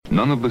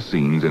None of the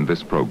scenes in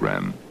this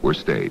program were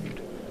staged.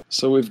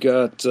 So we've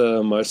got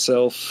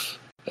myself,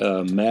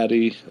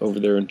 Maddie over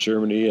there in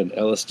Germany, and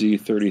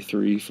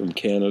LSD-33 from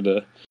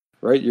Canada.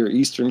 Right, you're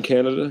Eastern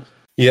Canada?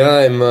 Yeah,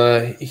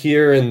 I'm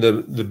here in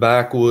the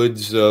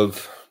backwoods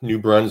of New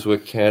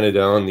Brunswick,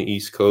 Canada, on the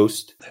East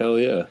Coast. Hell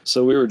yeah.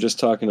 So we were just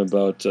talking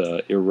about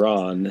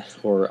Iran,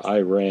 or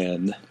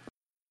Iran,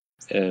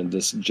 and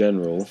this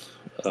general,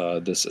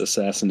 this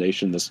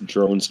assassination, this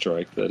drone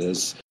strike that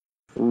has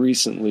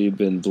recently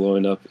been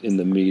blowing up in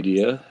the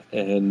media.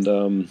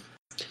 And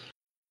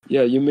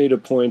yeah, you made a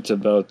point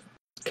about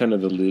kind of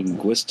the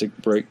linguistic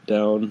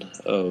breakdown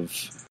of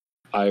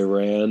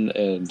Iran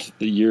and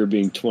the year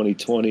being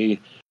 2020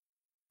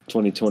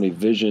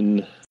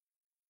 vision,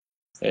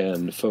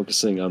 and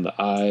focusing on the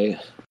I.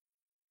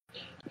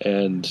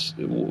 And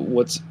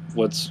what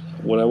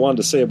I wanted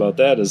to say about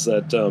that is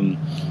that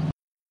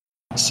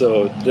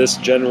so this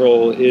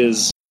general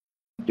is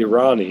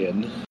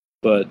Iranian,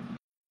 but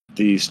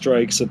the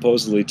strike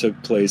supposedly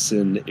took place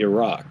in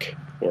Iraq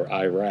or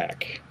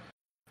Iraq.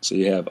 So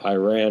you have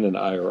Iran and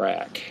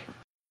Iraq,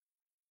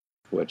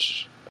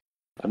 which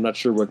I'm not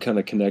sure what kind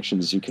of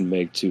connections you can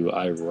make to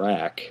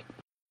Iraq.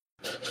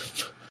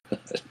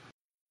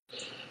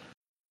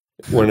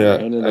 When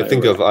I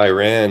think of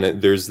Iran,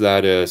 there's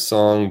that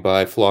song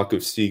by Flock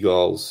of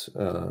Seagulls.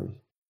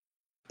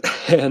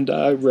 And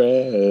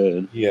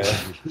Iran. Yeah.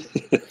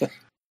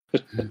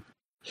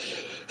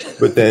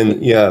 But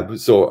then, yeah,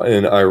 so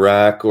in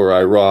Iraq or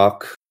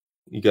Iraq,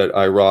 you got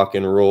Iraq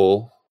and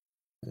roll.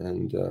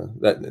 And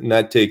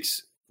that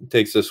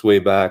takes us way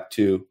back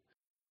to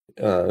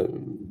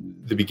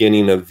the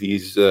beginning of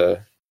these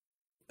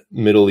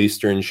Middle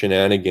Eastern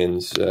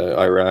shenanigans.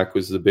 Iraq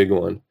was the big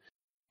one.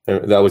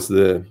 That was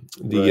the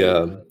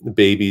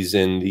babies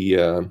in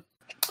the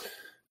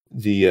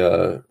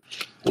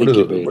what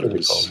are they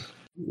called?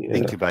 Yeah.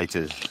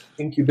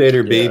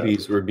 Incubator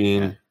babies were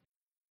being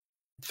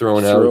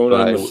thrown out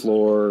on the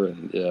floor,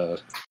 and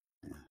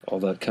all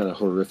that kind of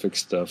horrific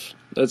stuff.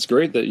 That's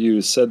great that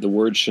you said the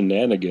word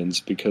shenanigans,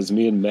 because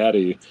me and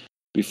Maddie,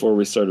 before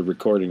we started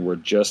recording, were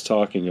just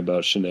talking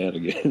about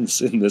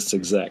shenanigans in this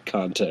exact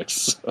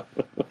context.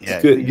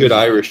 Yeah, good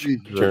Irish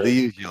term. The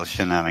usual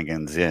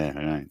shenanigans, yeah,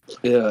 right.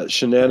 Yeah,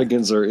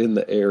 shenanigans are in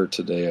the air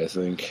today, I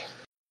think.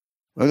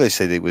 Well, they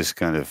said it was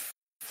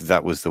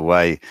that was the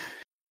way.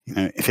 You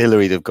know, if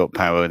Hillary had got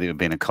power, it would have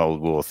been a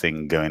Cold War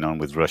thing going on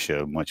with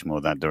Russia, much more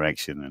that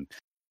direction.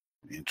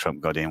 And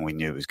Trump got in, we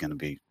knew it was going to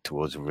be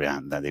towards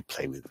Iran. That they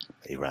play with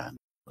Iran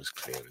was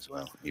clear as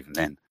well, even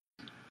then.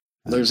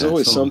 There's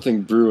always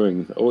something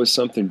brewing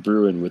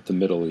with the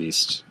Middle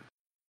East.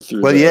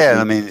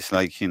 I mean, it's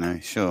like,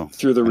 sure.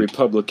 Through the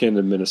Republican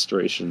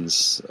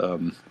administrations,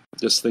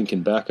 just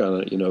thinking back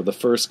on it, the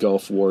first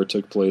Gulf War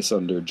took place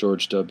under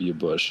George W.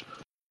 Bush,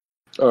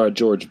 or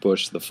George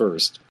Bush the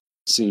first,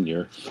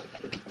 senior,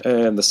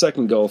 and the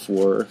second Gulf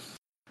War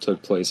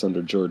took place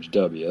under George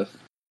W.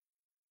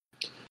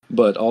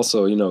 But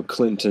also,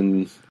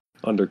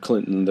 under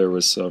Clinton, there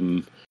was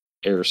some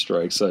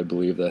airstrikes, I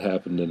believe, that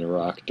happened in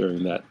Iraq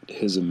during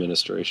his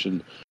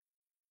administration.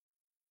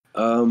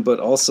 But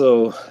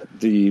also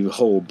the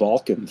whole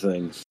Balkan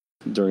thing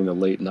during the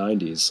late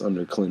 90s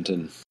under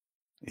Clinton.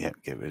 Yeah,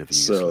 get rid of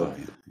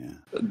Yugoslavia.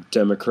 So,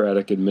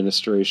 Democratic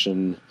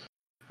administration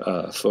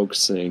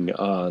focusing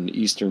on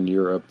Eastern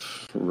Europe,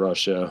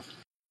 Russia,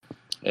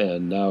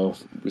 and now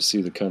we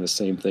see the kind of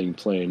same thing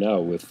playing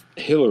out with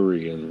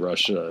Hillary and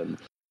Russia and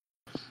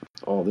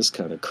all this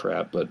kind of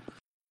crap. But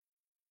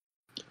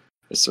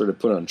it's sort of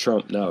put on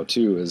Trump now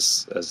too,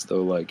 as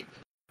though like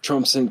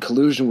Trump's in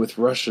collusion with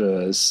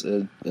Russia,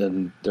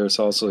 and there's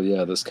also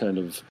this kind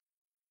of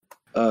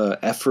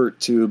effort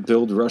to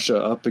build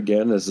Russia up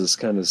again as this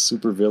kind of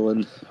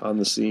supervillain on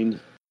the scene.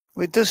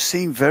 Well, it does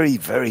seem very,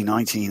 very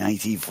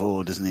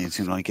 1984, doesn't it? It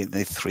seems like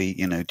the three,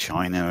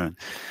 China and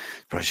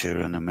Russia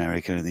and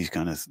America, these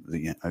kind of,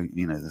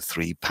 the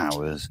three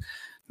powers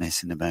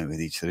messing about with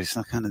each other. It's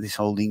like kind of this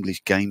old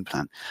English game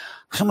plan.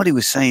 Somebody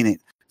was saying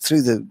it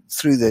through the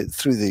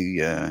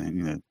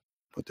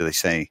what do they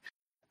say?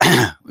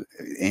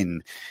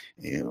 In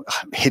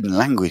hidden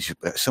language,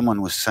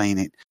 someone was saying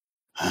it.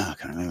 I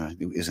can't remember.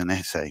 It was an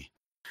essay,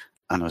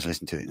 and I was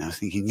listening to it, and I was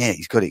thinking, yeah,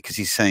 he's got it, because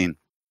he's saying,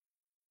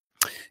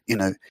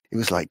 it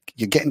was like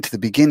you're getting to the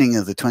beginning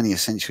of the 20th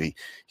century.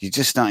 You're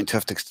just starting to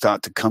have to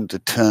start to come to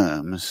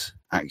terms,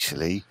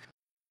 actually,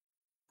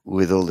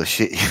 with all the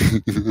shit,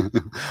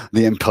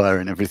 the empire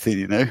and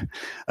everything,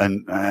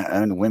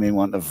 and women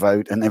want to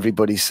vote, and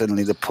everybody's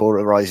suddenly the poor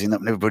are rising up,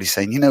 and everybody's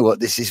saying, you know what,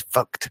 this is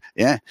fucked,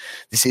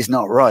 this is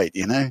not right,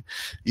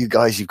 you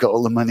guys, you've got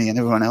all the money, and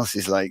everyone else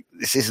is like,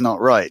 this is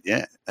not right,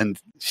 and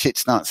shit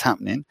starts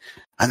happening,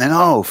 and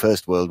then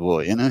First World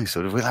War,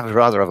 sort of, we'll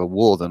rather have a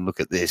war than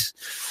look at this,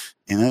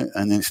 and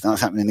then it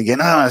starts happening again,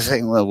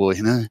 Second World War,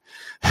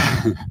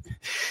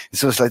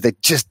 so it's like they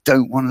just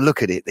don't want to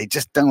look at it,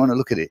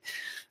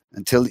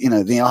 until,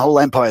 the whole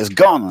empire's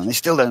gone, and they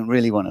still don't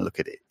really want to look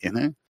at it,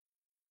 And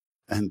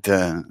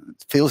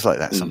it feels like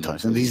that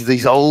sometimes. And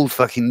these old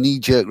fucking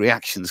knee-jerk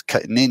reactions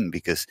cutting in,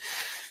 because,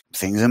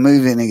 things are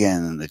moving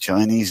again, and the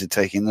Chinese are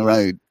taking the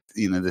road.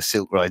 You know, the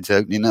Silk Road's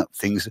opening up,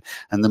 things,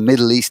 and the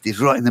Middle East is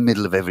right in the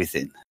middle of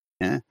everything.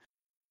 Yeah,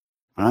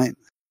 right.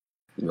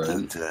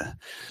 And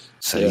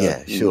so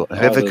yeah, sure.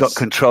 Whoever got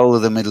control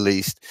of the Middle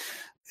East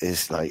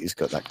is like he's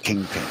got that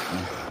kingpin.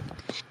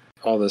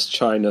 All this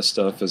China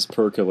stuff is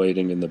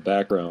percolating in the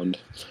background.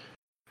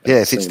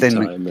 Yeah, if it's then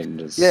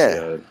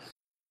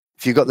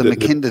if you've got the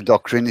Mackinder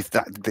Doctrine, if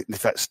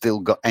that's still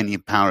got any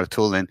power at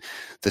all, then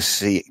the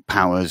sea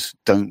powers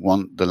don't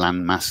want the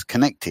landmass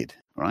connected,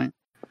 right?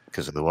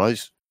 Because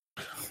otherwise,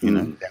 you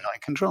know, they're not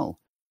in control.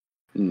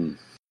 Mm.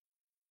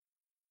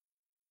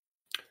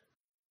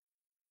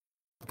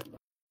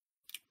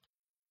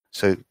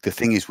 So the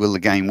thing is, will the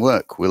game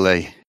work? Will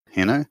they,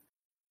 you know?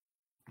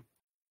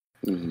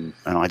 Mm-hmm.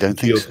 And I don't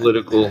think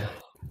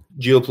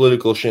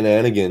geopolitical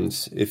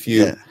shenanigans. If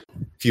you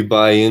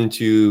buy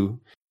into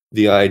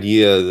the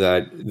idea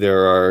that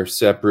there are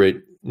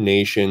separate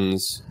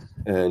nations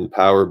and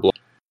power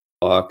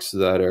blocks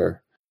that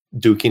are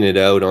duking it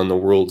out on the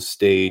world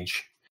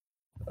stage,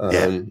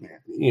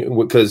 you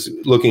know, because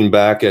looking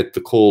back at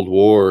the Cold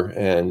War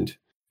and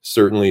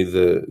certainly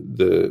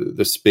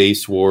the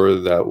space war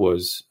that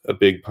was a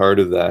big part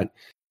of that,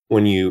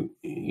 when you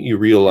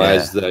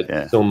realize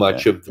that so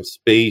much of the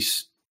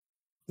space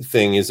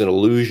thing is an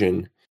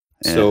illusion.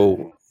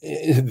 So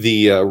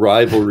the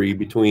rivalry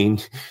between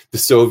the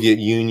Soviet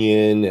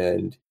Union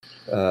and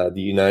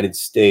the United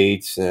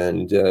States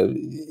and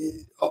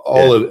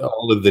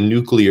all of the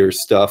nuclear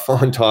stuff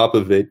on top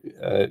of it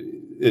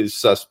is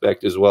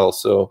suspect as well.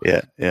 So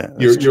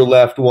you're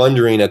left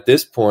wondering at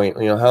this point,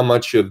 you know, how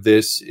much of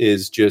this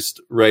is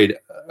just right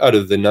out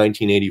of the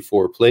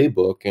 1984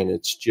 playbook, and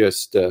it's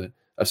just a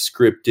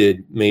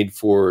scripted, made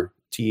for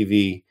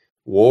TV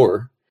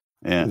war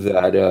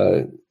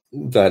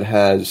that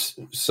has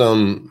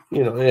some,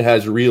 you know, it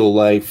has real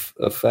life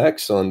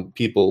effects on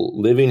people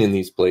living in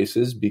these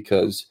places,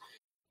 because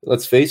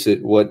let's face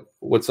it,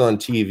 what's on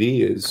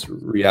TV is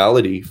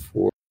reality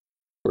for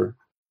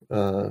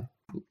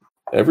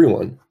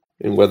everyone,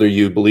 and whether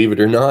you believe it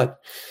or not.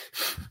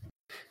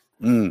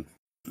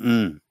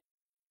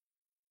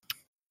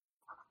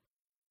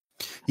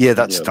 Yeah,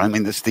 I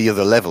mean, that's the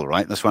other level,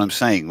 right? That's what I'm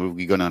saying.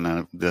 We're going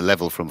on the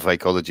level from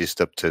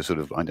fakeologist up to sort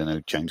of, I don't know,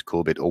 James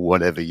Corbett or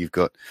whatever you've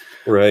got.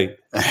 Right.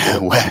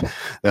 Where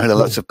there are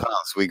lots of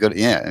paths. We got,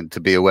 and to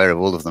be aware of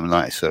all of them.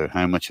 Like, so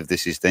how much of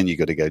this is then you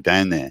got to go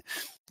down there?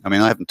 I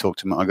mean, I haven't talked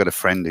to him. I got a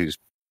friend who's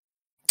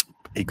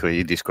equally,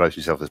 he describes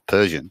himself as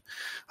Persian.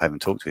 I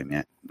haven't talked to him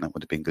yet. That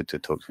would have been good to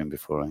talk to him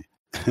before I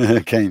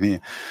came here.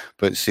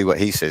 But see what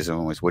he says,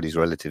 almost what his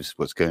relatives,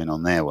 what's going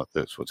on there,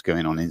 what's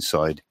going on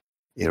inside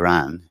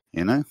Iran,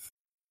 you know?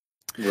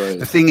 Right.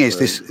 The thing is,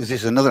 this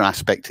is another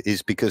aspect,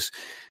 is because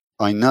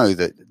I know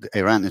that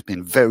Iran has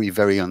been very,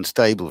 very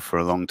unstable for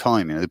a long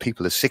time. You know, the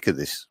people are sick of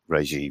this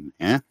regime,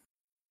 yeah?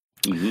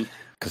 Mm-hmm.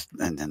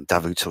 And then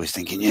Davut's always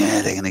thinking,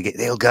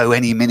 they'll go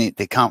any minute.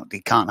 They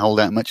can't hold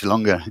out much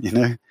longer, you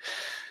know?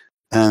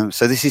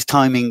 So this is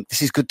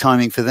good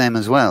timing for them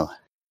as well,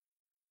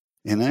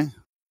 you know?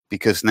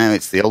 Because now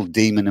it's the old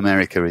demon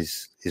America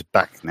is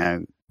back now,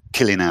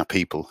 killing our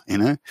people, you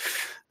know?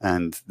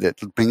 And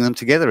that'll bring them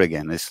together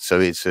again. So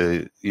it's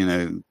you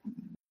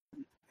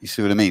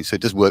see what I mean? So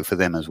it does work for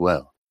them as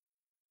well.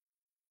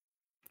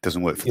 It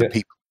doesn't work for the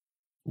people.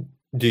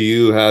 Do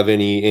you have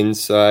any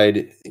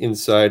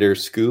insider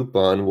scoop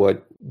on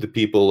what the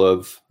people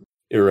of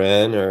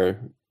Iran are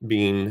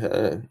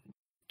being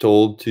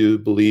told to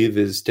believe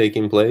is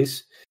taking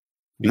place?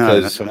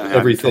 Because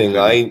everything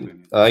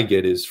I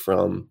get is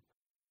from,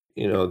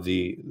 you know,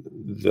 the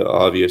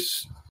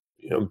obvious,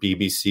 you know,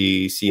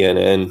 BBC,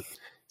 CNN,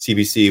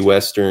 CBC,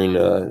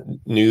 Western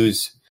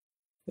news,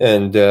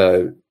 and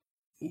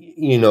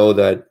you know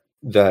that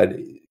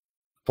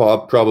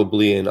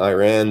probably in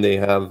Iran they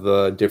have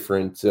a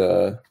different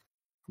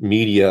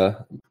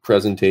media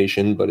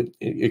presentation, but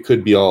it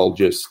could be all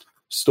just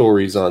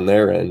stories on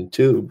their end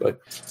too.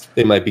 But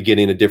they might be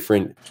getting a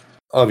different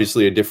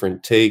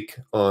take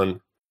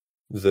on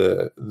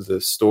the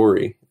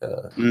story.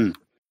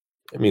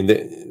 I mean,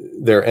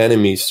 their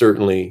enemy,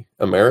 certainly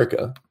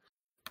America,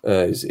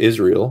 is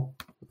Israel.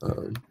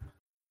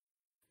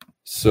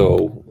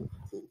 So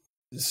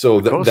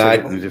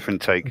that a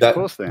different take.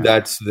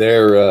 That's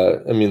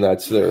their. I mean,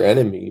 that's their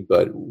enemy.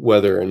 But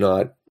whether or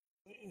not,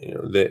 you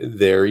know, they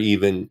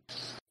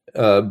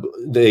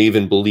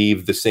even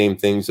believe the same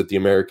things that the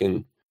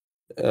American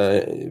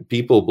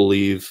people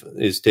believe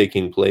is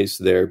taking place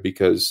there,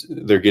 because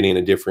they're getting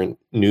a different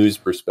news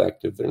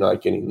perspective. They're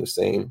not getting the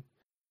same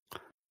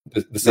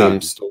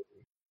story,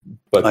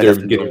 but they're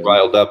getting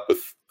riled up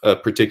with a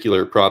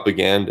particular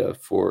propaganda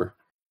for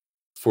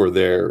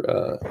their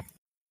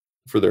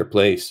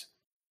place.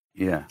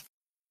 Yeah.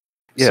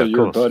 So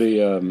your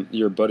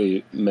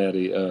buddy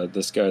Matty,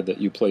 this guy that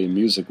you play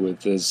music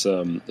with, is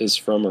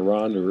from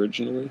Iran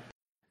originally.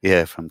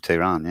 Yeah, from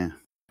Tehran. Yeah.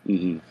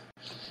 Mm-hmm.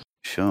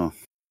 Sure.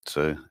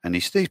 So, and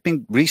he's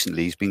been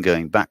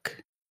going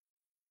back.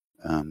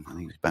 I think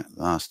he was back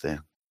last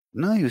there.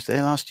 No, he was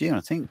there last year,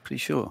 I think. Pretty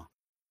sure.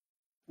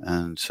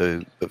 And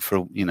so, but for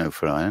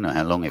I don't know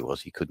how long it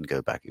was, he couldn't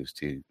go back. He was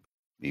too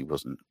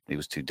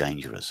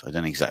dangerous. I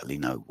don't exactly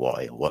know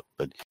why or what,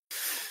 but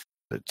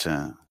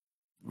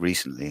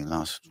recently, in the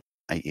last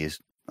 8 years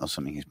or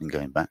something, he's been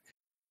going back.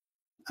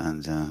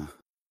 And, and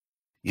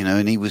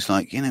he was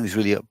like, he was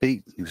really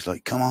upbeat. He was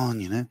like, come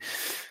on,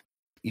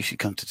 you should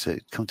come to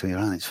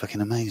Iran. It's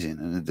fucking amazing.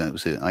 And that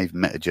was it. I've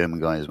met a German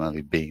guy as well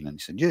who'd been, and he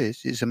said, yeah,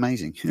 it's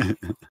amazing.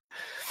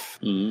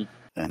 Mm-hmm.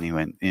 And he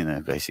went,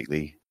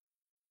 basically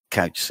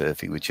couch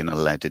surfing, which you're not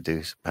allowed to do.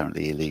 It's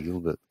apparently illegal,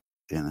 but,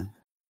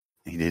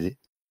 he did it.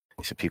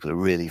 He said people are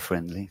really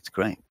friendly. It's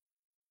great.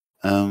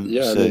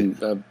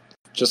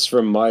 Just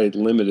from my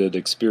limited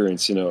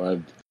experience,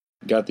 I've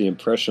got the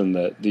impression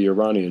that the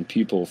Iranian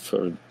people,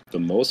 for the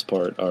most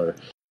part, are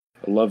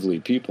lovely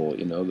people.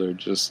 They're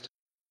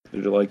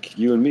like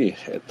you and me.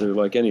 They're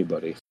like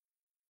anybody.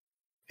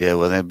 Yeah,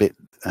 well, they're a bit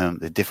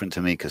they're different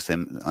to me because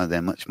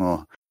they're much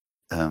more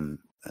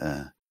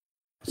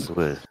what's the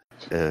word?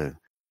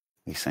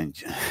 He's saying,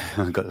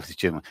 I got the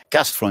German,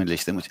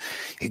 gastfreundlich. Then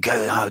you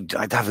go,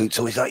 Davut's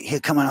always like, here,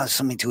 come on, here's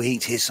something to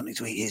eat, here's something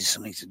to eat, here's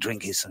something to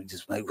drink, here's something to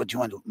smoke. What do you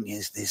want?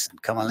 Here's this,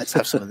 and come on, let's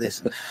have some of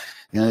this.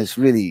 It's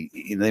really,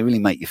 they really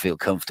make you feel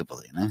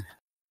comfortable,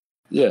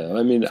 Yeah,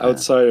 I mean,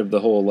 outside of the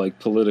whole like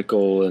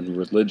political and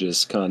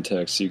religious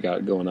context you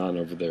got going on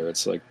over there,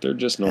 it's like they're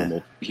just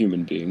normal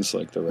human beings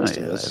like the rest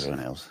of us.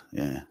 Everyone else,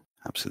 yeah,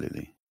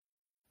 absolutely,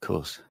 of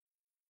course.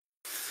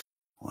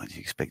 Why do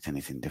you expect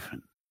anything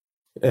different?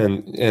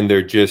 And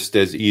they're just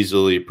as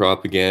easily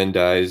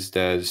propagandized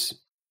as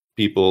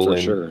people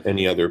in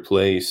any other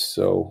place.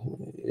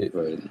 So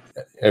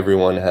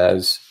everyone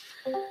has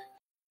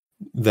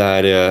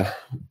that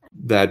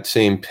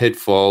same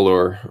pitfall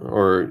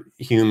or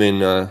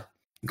human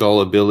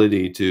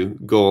gullibility to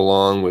go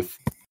along with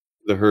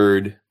the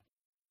herd.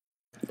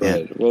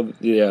 Right. Yeah. Well,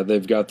 yeah,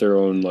 they've got their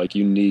own like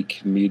unique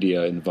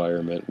media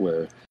environment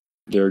where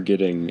they're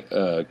getting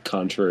a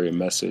contrary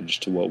message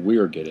to what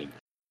we're getting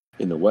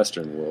in the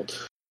Western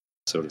world,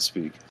 so to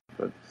speak.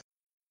 But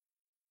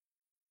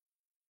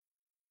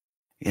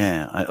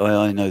yeah,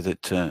 I know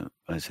that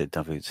I said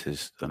David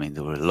says. I mean,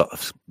 there were a lot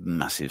of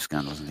massive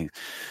scandals and things.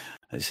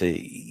 I say,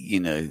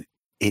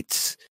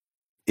 it's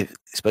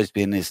supposed to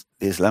be in the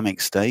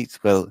Islamic State.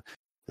 Well,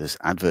 there's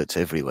adverts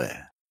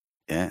everywhere.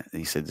 Yeah,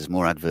 he said there's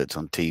more adverts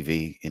on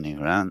TV in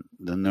Iran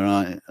than there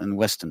are in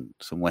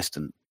some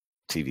Western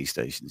TV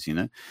stations.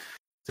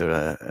 There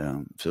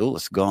are so all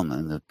that's gone,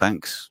 and the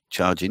banks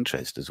charge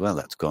interest as well.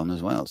 That's gone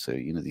as well. So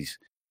these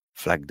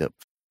flagged up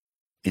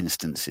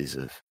instances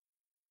of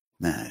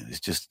it's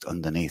just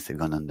underneath. They've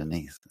gone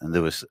underneath, and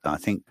I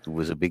think there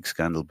was a big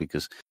scandal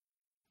because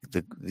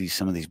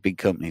some of these big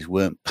companies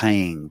weren't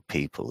paying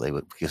people. They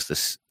were because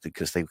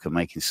they were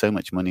making so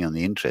much money on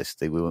the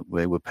interest. They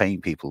were paying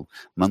people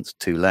months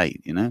too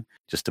late.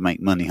 Just to make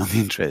money on the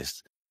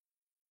interest,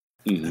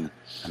 and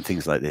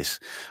things like this,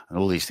 and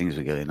all these things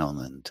were going on,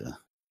 and.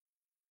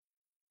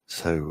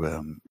 So,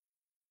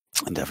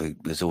 and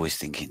David was always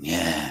thinking,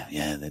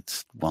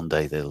 that's one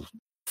day they'll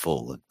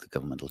fall, the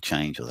government will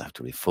change, or they'll have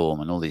to reform,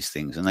 and all these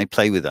things. And they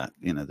play with that.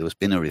 There was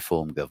been a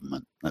reform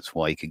government. That's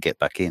why he could get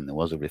back in. There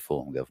was a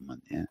reform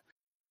government, yeah.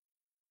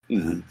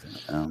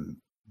 Mm-hmm.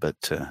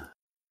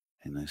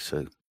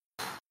 So.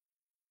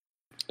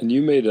 And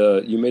you made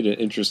an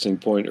interesting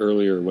point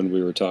earlier when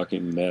we were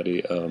talking,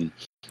 Maddie,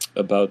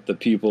 about the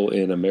people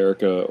in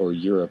America or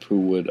Europe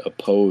who would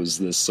oppose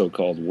this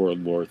so-called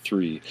World War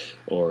III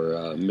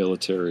or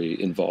military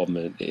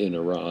involvement in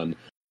Iran,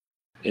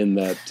 in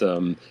that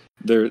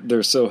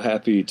they're so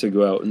happy to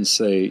go out and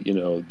say,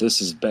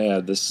 this is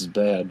bad,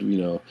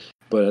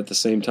 but at the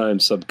same time,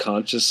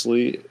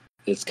 subconsciously,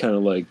 it's kind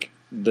of like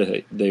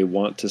they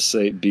want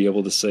to be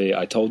able to say,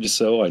 I told you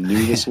so, I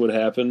knew this would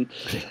happen,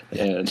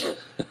 and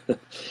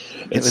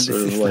it's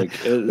sort of like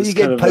it's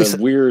kind of a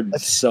weird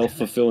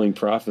self-fulfilling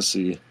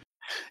prophecy.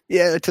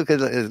 Yeah, I took a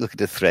look at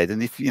the thread,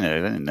 and if I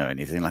don't know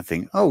anything, I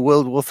think,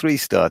 World War III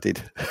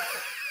started.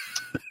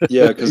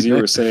 Yeah, because you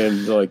were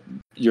saying like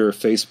your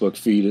Facebook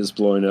feed is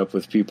blowing up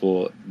with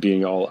people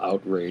being all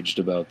outraged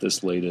about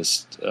this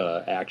latest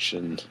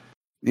action.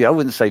 Yeah, I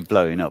wouldn't say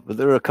blowing up, but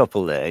there are a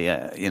couple there.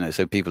 Yeah,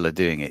 so people are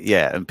doing it.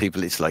 Yeah, and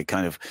people, it's like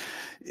kind of,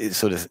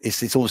 it's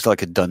almost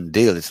like a done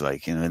deal. It's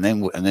like and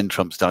then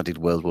Trump started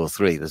World War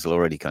III. There's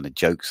already kind of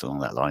jokes along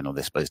that line, or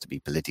they're supposed to be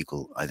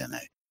political. I don't know.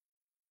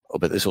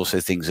 But there's also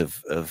things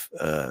of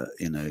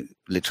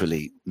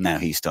literally now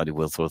he started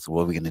World War III.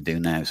 What are we going to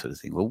do now? Sort of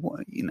thing. Well,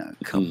 what,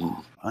 come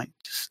on, right?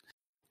 Just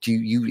do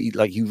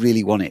you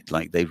really want it?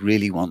 Like they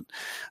really want.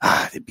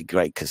 It'd be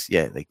great because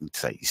they can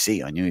say, "You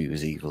see, I knew he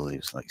was evil." It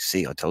was like,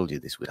 "See, I told you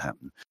this would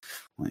happen,"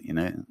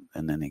 and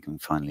then they can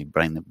finally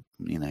blame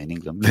in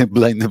England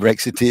blame the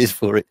Brexiteers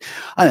for it.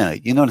 I don't know.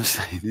 You know what I'm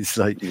saying? It's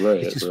like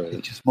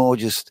it's just more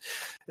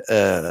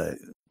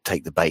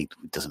take the bait.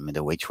 It doesn't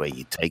matter which way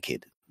you take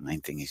it. The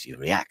main thing is you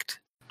react,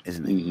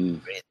 isn't it? Mm-hmm.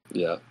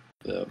 Yeah.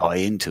 Buy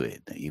into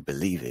it, that you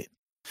believe it.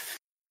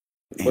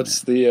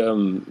 What's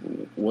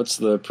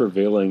the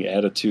prevailing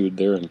attitude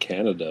there in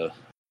Canada?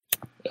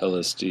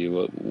 LSD.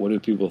 What do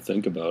people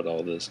think about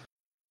all this?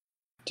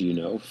 Do you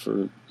know?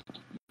 Do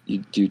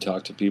you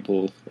talk to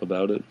people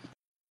about it?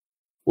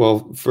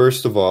 Well,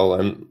 first of all,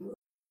 I'm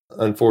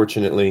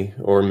unfortunately,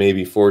 or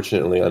maybe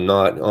fortunately, I'm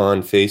not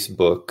on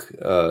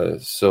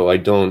Facebook, so I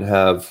don't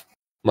have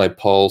my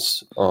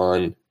pulse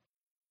on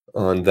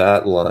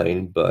that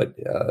line. But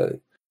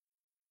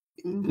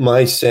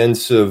my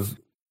sense of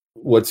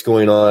what's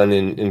going on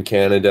in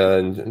Canada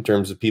and in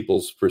terms of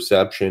people's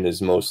perception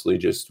is mostly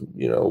just,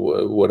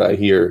 what I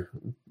hear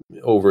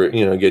over,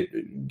 get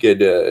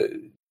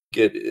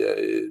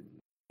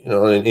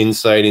an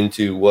insight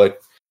into what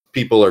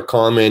people are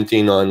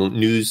commenting on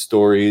news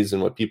stories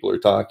and what people are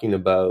talking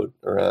about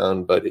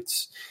around. But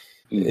it's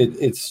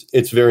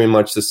very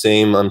much the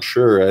same, I'm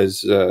sure,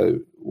 as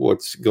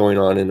what's going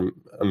on in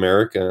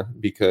America,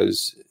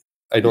 because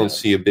I don't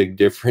see a big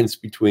difference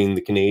between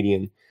the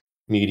Canadian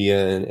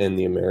media and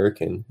the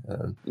American.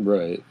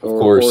 Right. Of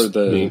course,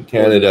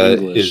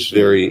 Canada is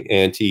very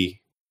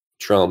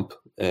anti-Trump,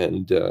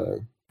 and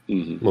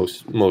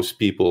most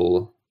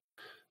people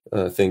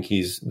think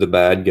he's the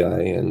bad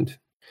guy, and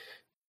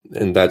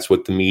that's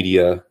what the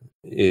media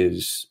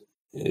is.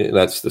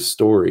 That's the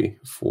story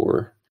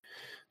for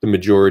the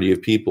majority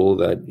of people,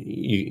 that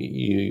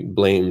you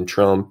blame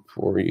Trump,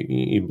 or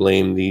you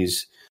blame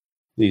these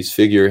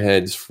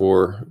figureheads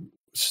for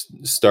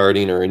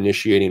starting or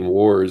initiating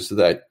wars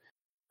that,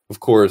 of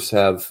course,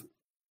 have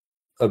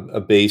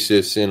a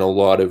basis in a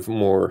lot of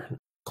more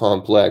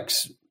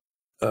complex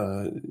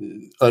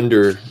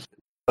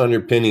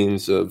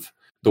underpinnings of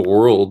the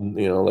world,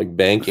 like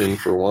banking,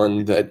 for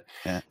one, that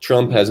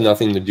Trump has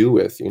nothing to do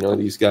with.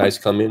 These guys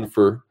come in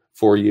for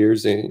 4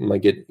 years, they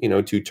might get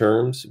 2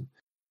 terms,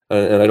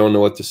 and I don't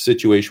know what the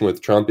situation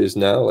with Trump is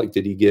now. Like,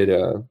 did he get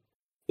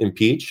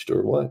impeached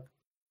or what?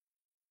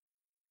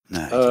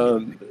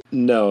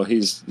 No,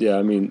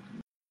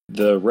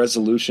 the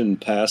resolution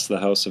passed the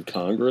House of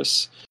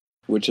Congress,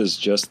 which is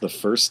just the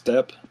first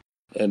step,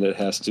 and it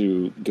has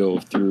to go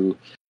through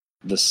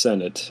the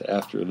Senate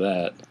after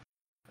that,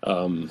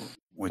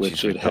 which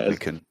is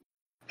Republican.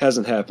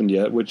 Hasn't happened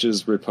yet, which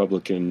is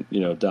Republican,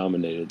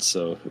 dominated,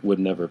 so it would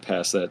never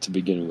pass that to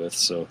begin with.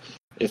 So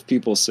if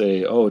people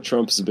say, "Oh,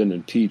 Trump's been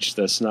impeached,"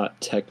 that's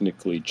not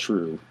technically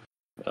true.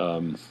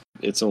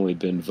 It's only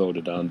been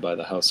voted on by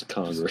the House of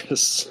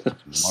Congress.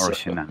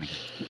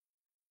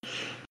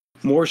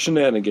 More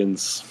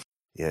shenanigans.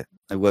 Yeah,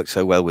 it worked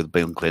so well with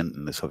Bill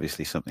Clinton. That's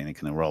obviously something that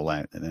can roll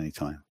out at any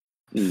time.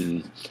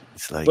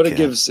 It's like, but it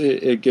gives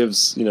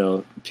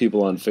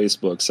people on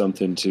Facebook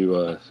something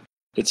to.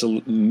 It's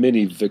a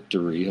mini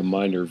victory, a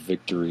minor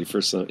victory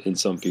in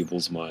some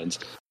people's minds.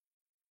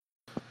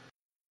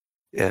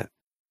 Yeah.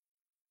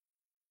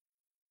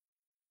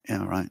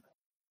 Yeah, right.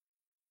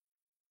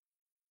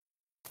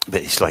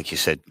 But it's like you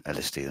said,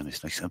 LSD, and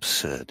it's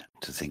absurd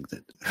to think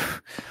that.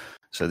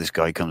 So this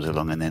guy comes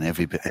along, and then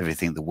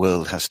everything, the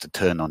world has to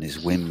turn on his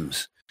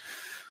whims,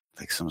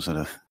 like some sort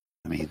of.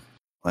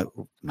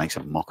 Makes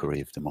a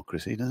mockery of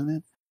democracy,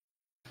 doesn't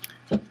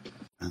it?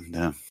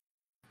 And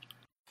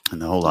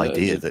the whole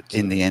idea that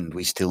in the end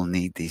we still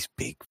need these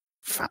big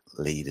fat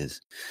leaders,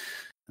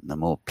 and the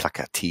more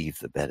placative,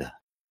 the better.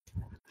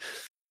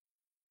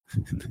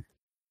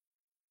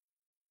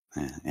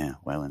 Yeah.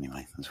 Well,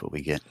 anyway, that's what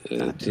we get.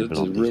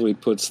 It really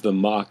puts the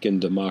mock in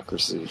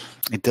democracy.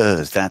 It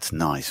does. That's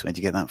nice. Where'd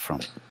you get that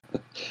from?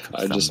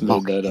 I just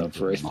made that up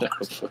right now.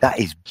 That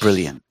is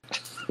brilliant.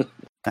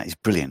 That is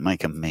brilliant.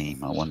 Make a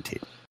meme. I want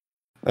it.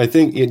 I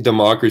think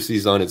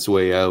democracy's on its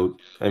way out.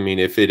 I mean,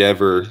 if it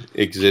ever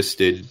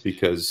existed,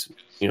 because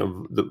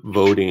the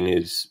voting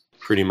is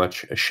pretty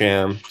much a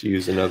sham, to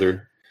use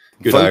another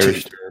good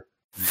Irish term.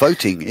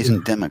 Voting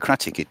isn't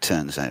democratic, it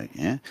turns out.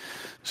 Yeah.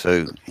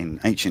 So in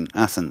ancient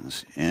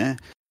Athens,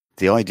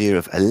 the idea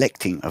of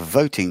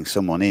voting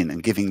someone in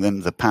and giving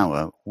them the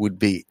power would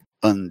be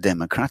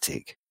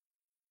undemocratic.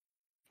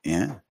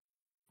 Yeah,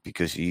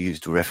 because you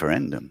used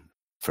referendum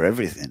for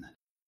everything.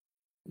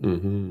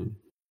 Mm-hmm.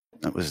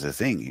 That was the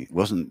thing. It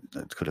wasn't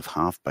that kind of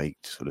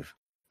half-baked sort of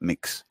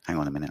mix. Hang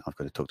on a minute. I've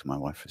got to talk to my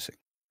wife for a second.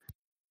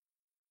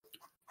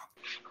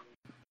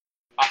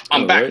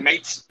 I'm back,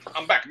 mates.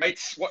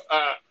 What?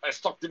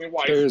 Let's talk to my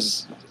wife.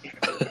 There's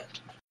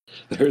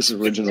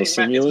original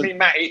simulant. It's me,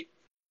 Matty.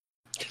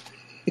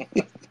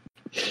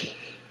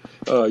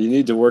 Oh, you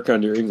need to work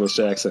on your English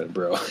accent,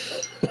 bro.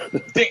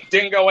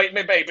 Dingo ate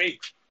me baby.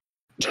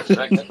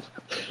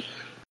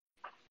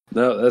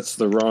 No, that's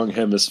the wrong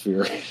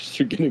hemisphere.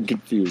 You're getting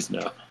confused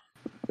now.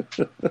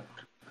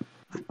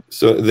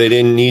 So they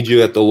didn't need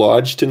you at the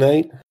lodge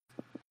tonight?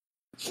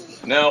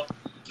 No,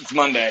 it's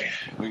Monday.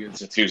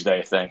 It's a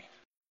Tuesday thing.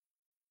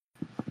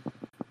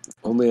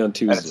 Only on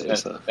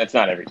Tuesdays, huh? That's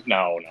not every...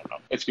 No.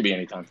 It could be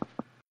anytime.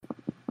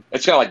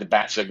 It's kind of like the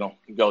bat signal.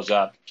 It goes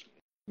up,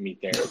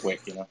 meet there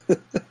quick,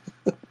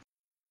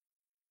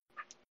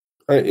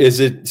 Is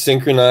it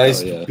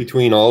synchronized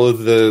between all of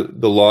the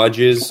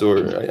lodges?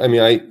 Or, I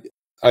mean,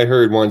 I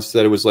heard once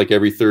that it was like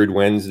every third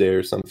Wednesday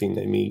or something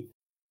they meet.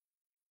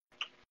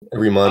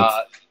 Every month.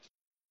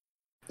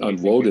 On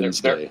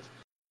Woden's Day.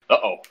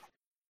 Uh-oh.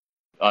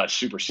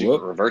 super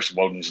secret reverse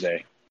Woden's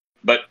Day.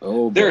 But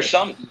Oh, there are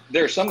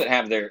boy. some that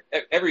have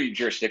every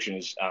jurisdiction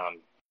is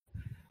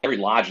every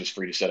lodge is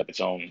free to set up its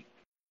own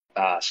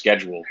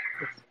schedule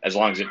as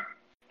long as it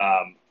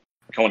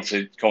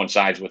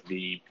coincides with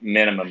the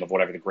minimum of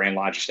whatever the Grand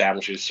Lodge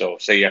establishes. So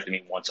say you have to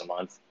meet once a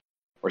month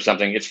or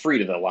something, it's free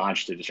to the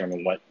lodge to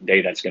determine what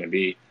day that's going to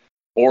be.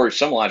 Or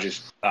some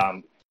lodges,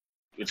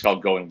 it's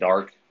called going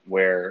dark,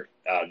 where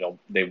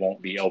they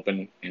won't be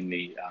open in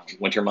the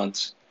winter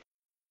months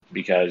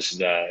because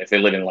if they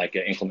live in like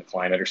an inclement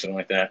climate or something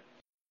like that,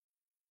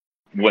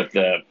 with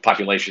the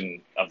population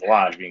of the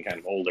lodge being kind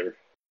of older,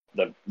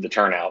 the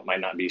turnout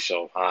might not be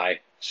so high.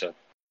 So,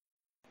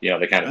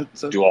 they kind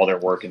of do all their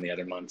work in the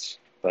other months.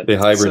 But They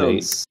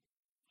hibernate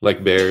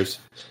like bears.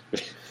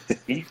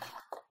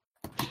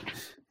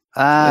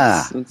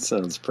 That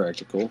sounds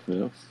practical.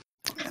 Yeah.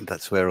 And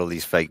that's where all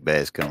these fake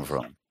bears come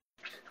from.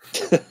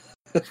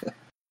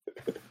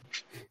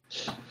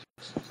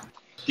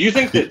 Do you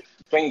think that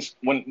things,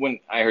 when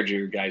I heard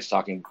you guys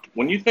talking,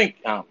 when you think,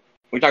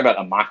 we talk about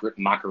a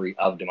mockery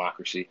of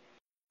democracy,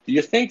 do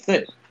you think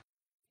that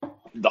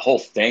the whole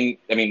thing,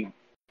 I mean,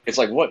 it's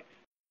like, what,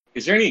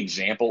 is there any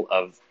example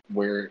of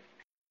where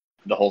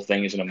the whole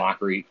thing is in a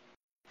mockery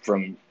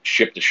from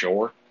ship to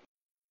shore?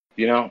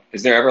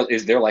 Is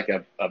there like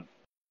an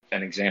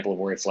example of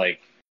where it's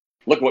like,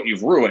 look what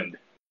you've ruined,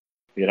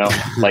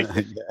 like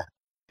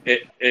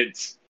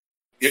it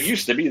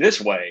used to be this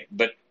way,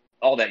 but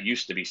all that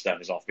used to be stuff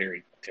is all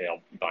fairy tale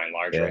by and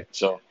large, right?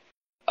 So,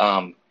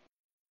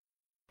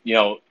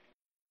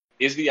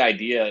 is the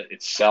idea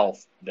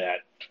itself that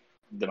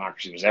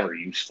democracy was ever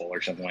useful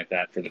or something like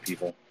that for the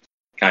people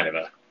kind of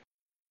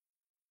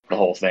the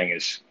whole thing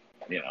is,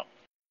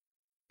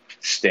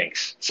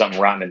 stinks.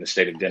 Something rotten in the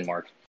state of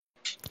Denmark.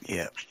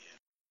 Yeah.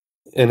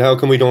 And how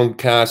come we don't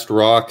cast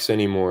rocks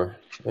anymore?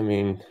 I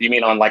mean, you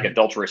mean on like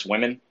adulterous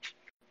women?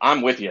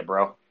 I'm with you,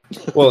 bro.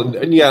 Well,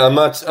 yeah,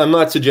 I'm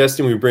not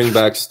suggesting we bring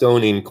back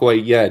stoning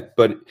quite yet,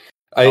 but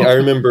I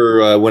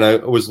remember when I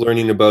was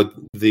learning about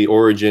the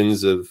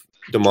origins of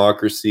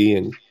democracy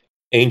in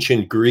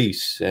ancient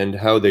Greece and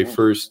how they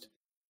first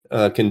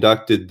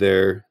conducted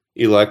their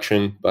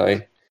election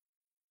by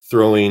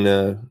throwing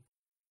a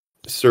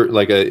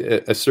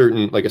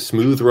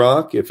smooth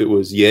rock if it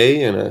was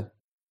yay, and a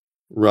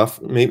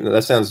rough, maybe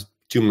that sounds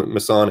too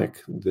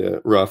Masonic,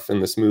 the rough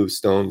and the smooth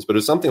stones, but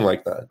it's something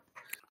like that.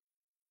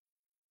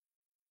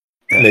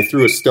 And they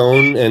threw a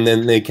stone, and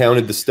then they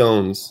counted the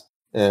stones,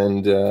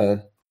 and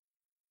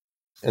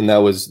that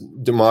was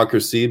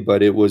democracy.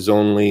 But it was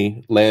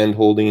only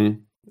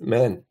land-holding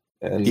men,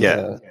 and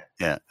and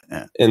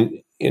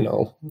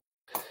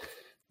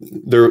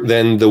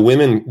then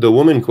the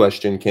woman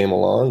question came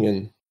along,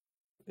 and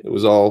it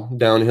was all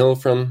downhill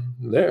from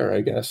there,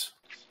 I guess.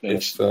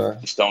 The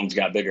stones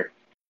got bigger.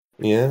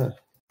 Yeah.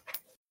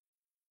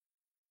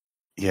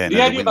 Yeah.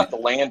 The idea about the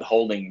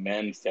land-holding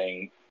men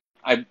thing,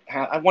 I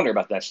wonder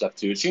about that stuff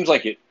too. It seems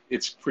like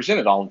it's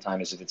presented all the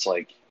time as if it's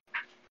like,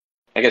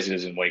 I guess it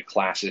is in a way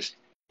classist,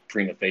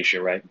 prima facie,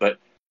 right? But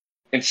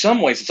in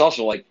some ways, it's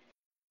also like,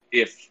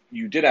 if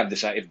you did have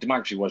this, if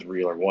democracy was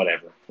real or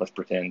whatever, let's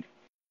pretend,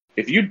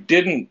 if you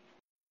didn't,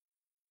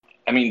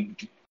 I mean,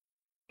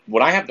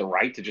 would I have the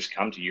right to just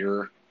come to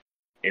your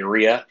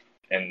area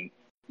and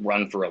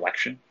run for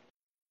election?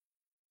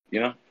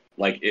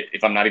 Like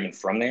if I'm not even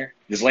from there,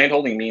 does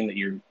landholding mean that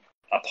you're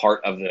a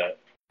part of a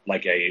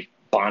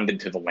bonded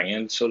to the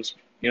land, so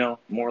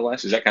more or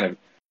less? Is that kind of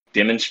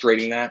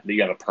demonstrating that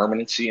you have a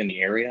permanency in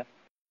the area?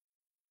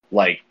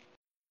 Like,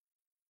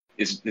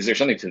 is there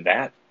something to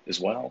that as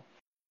well?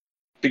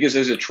 Because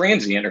as a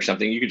transient or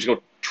something, you could just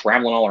go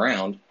traveling all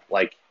around.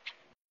 Like,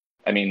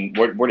 I mean,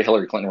 where did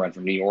Hillary Clinton run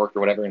from? New York or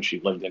whatever, and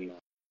she lived in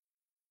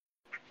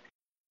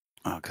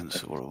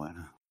Arkansas or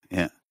whatever.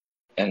 Yeah.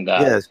 And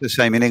it's the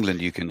same in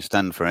England. You can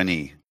stand for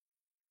any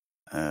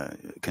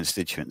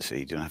constituency.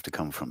 You don't have to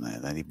come from there.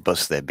 They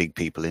bust their big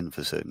people in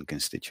for certain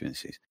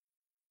constituencies.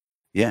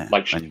 Yeah,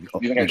 like and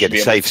you get a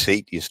safe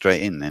seat, you're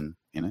straight in. Then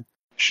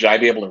should I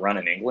be able to run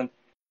in England?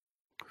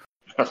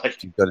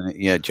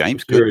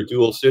 James. You're a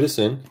dual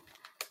citizen.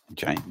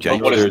 James.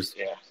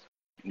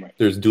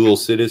 There's dual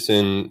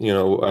citizen.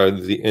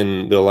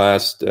 In the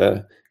last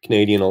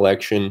Canadian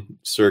election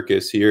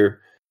circus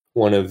here,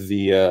 one of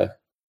the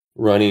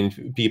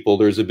running people,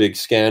 there's a big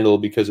scandal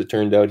because it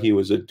turned out he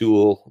was a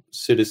dual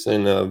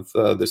citizen of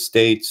the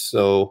States.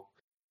 So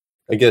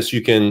I guess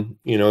you can,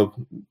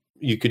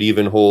 you could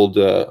even hold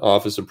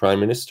office of prime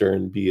minister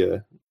and be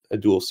a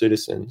dual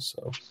citizen.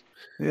 So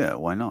yeah,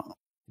 why not?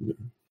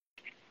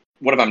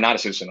 What if I'm not a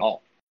citizen at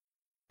all?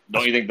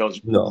 Don't you think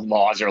those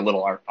laws are a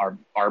little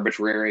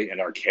arbitrary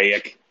and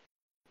archaic?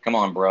 Come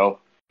on, bro.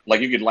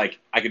 Like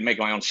I could make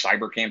my own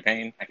cyber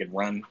campaign. I could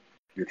run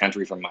your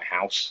country from my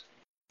house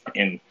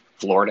in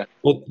Florida.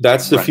 Well,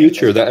 that's the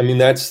future.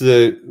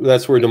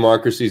 That's where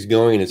democracy is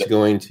going. It's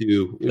going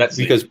to,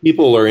 because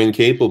people are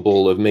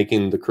incapable of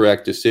making the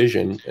correct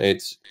decision.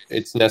 It's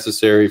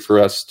necessary for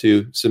us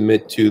to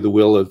submit to the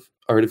will of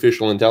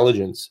artificial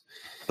intelligence.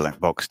 Black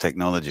box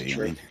technology.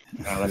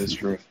 That is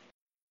true.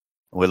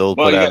 We'll all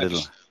Well, put you our gotta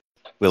little.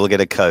 We'll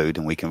get a code,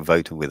 and we can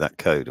vote with that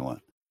code. And what?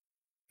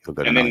 You'll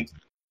go to And then, 90.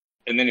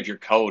 and then if your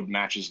code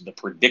matches the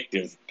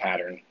predictive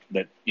pattern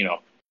that,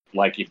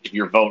 like if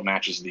your vote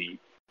matches the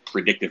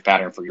predictive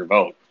pattern for your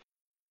vote,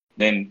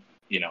 then,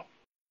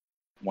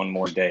 one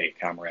more day,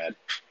 comrade.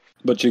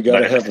 But you got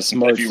to But have a if you-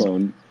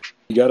 smartphone.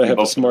 You got to have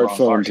a vote for the wrong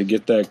smartphone party. to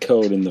get that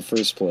code in the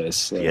first place.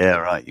 So. Yeah,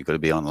 right. You've got to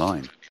be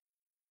online.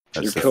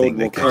 That's Your the code thing. will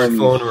They come- can't-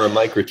 Smartphone or a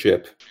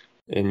microchip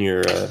in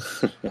your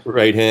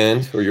right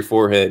hand or your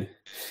forehead.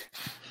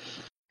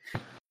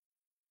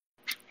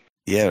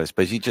 Yeah, I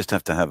suppose you just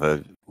have to have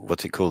a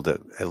what's it called? That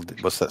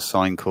what's that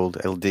sign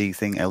called? LD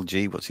thing?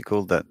 LG? What's it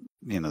called? That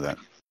that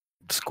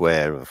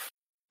square of.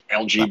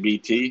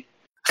 LGBT.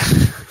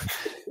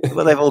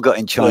 Well, they've all got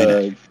in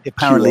China.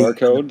 Apparently, QR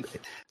code.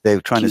 they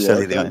were trying to sell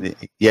you the QR idea.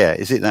 Yeah,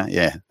 is it that?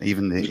 Yeah,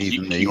 even the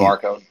QR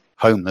code.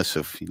 homeless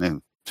of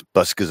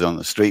buskers on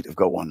the street have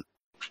got one.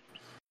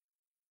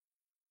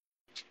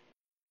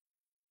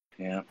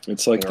 Yeah.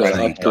 It's like Right.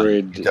 the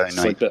upgrade. You don't It's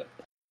know. like the.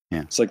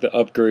 Yeah. It's like the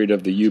upgrade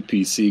of the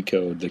UPC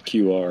code, the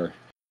QR.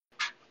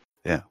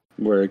 Yeah.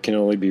 Where it can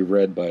only be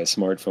read by a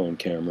smartphone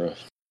camera.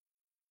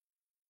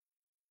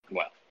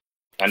 Well,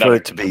 For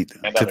it to be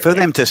another for thing.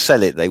 them to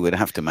sell it, they would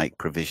have to make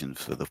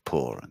provisions for the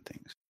poor and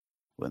things,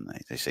 wouldn't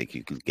they? They say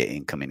you can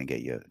come in and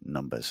get your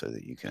number so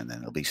that you can. Then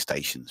there'll be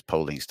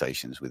polling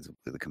stations with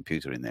a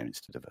computer in there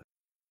instead of a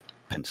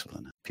pencil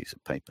and a piece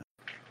of paper.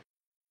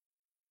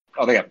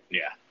 Oh, they got,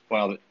 yeah.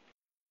 Well, they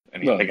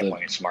Well, got the-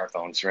 plenty of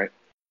smartphones, right?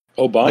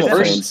 Obama The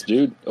first- phones,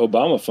 dude.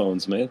 Obama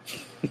phones, man.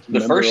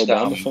 Remember first,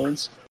 Obama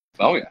phones?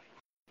 Oh yeah,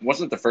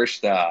 wasn't the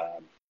first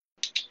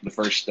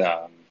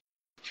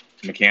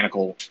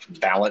mechanical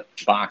ballot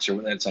box,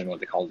 or that's not what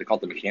they called it. They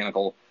called it the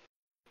mechanical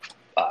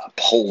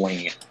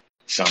polling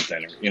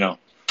something,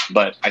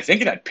 But I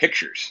think it had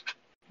pictures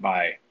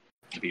by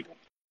the people,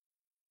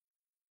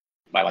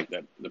 by like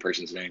the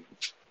person's name.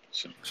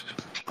 So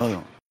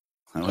Oh,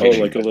 Oh,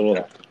 like a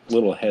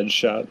little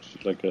headshot,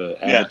 like a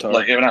yeah, avatar.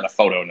 like not a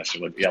photo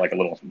necessarily. Yeah, like a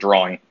little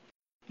drawing.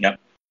 Yep.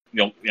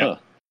 Yep. Huh.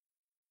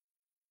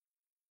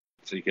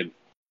 So you could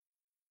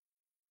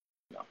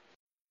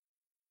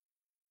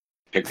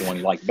pick the one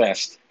you like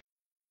best.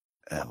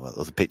 well,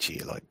 the picture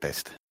you like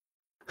best.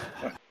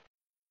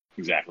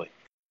 Exactly.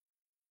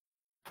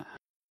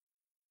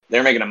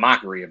 They're making a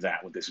mockery of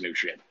that with this new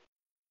shit.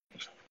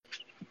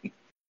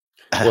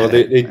 Well,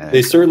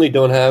 they certainly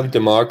don't have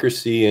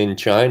democracy in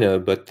China,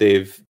 but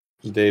they've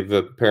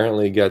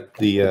apparently got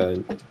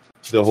the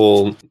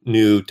whole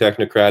new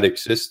technocratic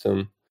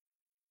system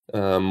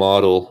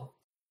model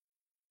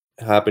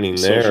happening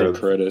there. Social of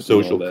credit and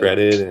social all that.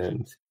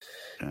 credit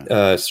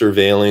and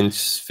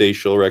surveillance,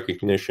 facial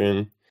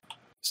recognition.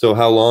 So,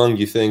 how long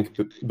do you think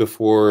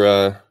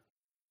before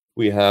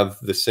we have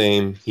the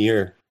same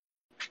here?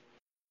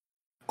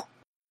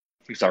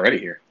 It's already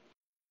here.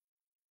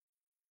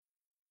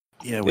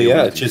 Yeah,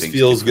 It just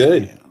feels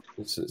good.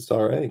 It's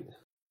all right.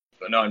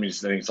 But no, I mean, I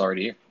think it's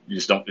already here. You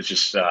just don't. It's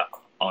just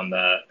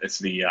it's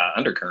the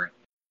undercurrent.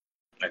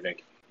 I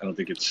think. I don't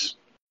think it's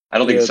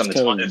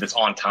something that's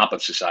on top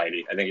of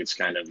society. I think it's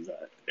kind of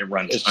it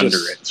runs It's under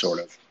just- it, sort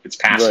of. It's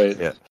passive.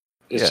 Right. Yeah.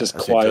 It's Yeah, just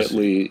that's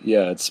quietly,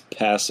 it's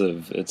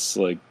passive. It's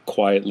like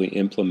quietly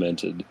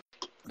implemented.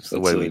 It's the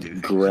way we do things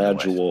in the West.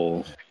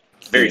 gradual.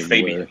 Very thing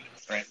Fabian,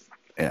 where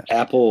right?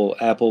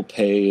 Apple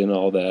Pay and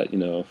all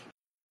that,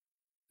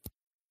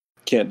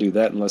 can't do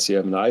that unless you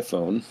have an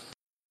iPhone.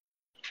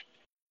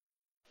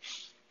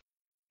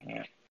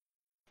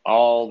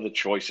 All the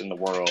choice in the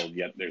world,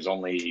 yet there's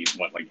only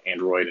like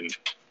Android and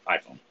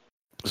iPhone.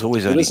 There's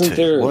always But only isn't two.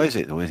 there- Why is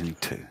it always only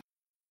two?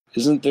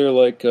 Isn't there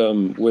like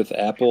with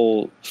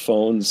Apple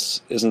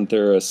phones? Isn't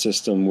there a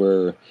system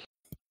where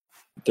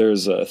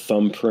there's a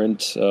thumbprint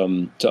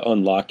to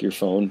unlock your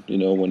phone?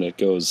 When it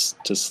goes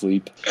to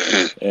sleep,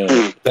 and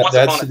Once That's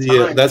upon a the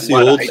time, that's the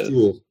what old I-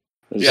 school.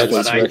 there's Yeah, face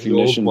but I-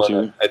 recognition The old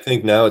one. too. I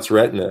think now it's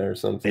Retina or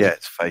something. Yeah,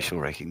 it's facial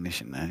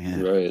recognition now. Yeah,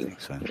 I Right.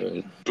 think so.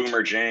 Right.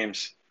 Boomer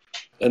James.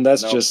 And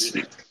that's No, just,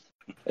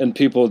 and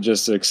people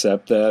just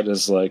accept that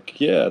as like,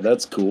 yeah,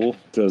 that's cool.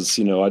 Because,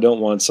 I don't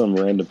want some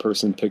random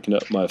person picking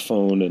up my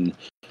phone and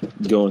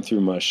going through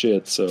my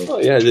shit. So, Oh,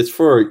 yeah, it's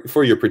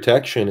for your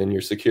protection and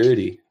your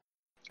security.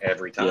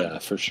 Every time. yeah,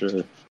 for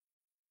sure.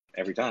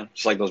 Every time.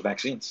 Just like those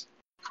vaccines.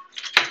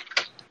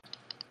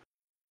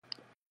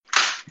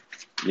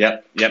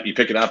 Yep. You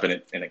pick it up and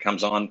it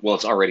comes on. Well,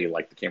 it's already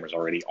like the camera's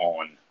already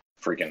on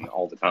freaking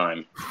all the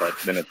time. But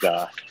then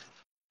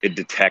it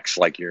detects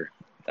like your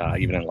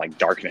even in like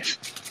darkness,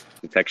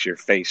 detects your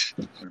face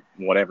or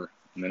whatever,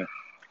 and then it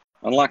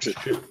unlocks it.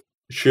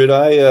 Should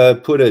I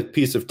put a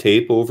piece of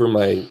tape over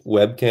my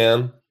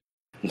webcam?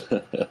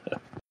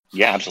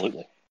 Yeah,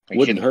 absolutely. Are you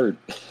Wouldn't kidding? hurt.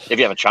 If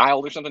you have a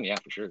child or something, yeah,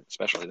 for sure,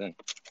 especially then.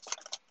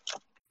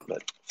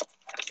 But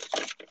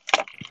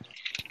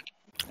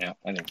yeah,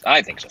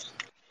 I think so.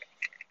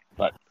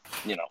 But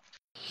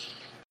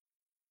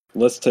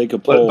Let's take a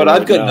poll. But I've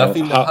right got now.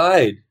 nothing to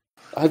hide.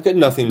 I've got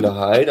nothing to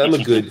hide. I'm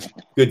a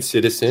good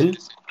citizen.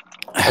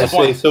 I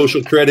say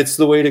social credit's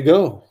the way to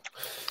go.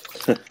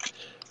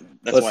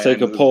 let's why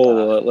take I a moved,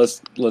 poll.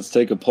 Let's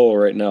take a poll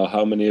right now.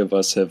 How many of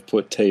us have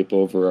put tape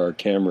over our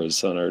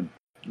cameras on our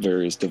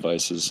various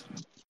devices?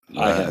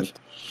 I have.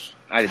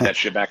 I did that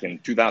shit back in I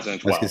was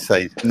 2012. going to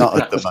say,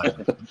 not at the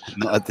moment,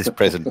 not at this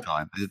present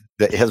time.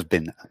 It has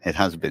been. It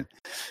has been.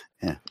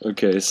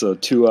 Okay, so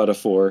 2 out of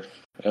 4.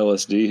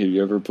 LSD, have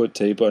you ever put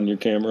tape on your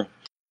camera?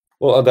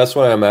 Well, that's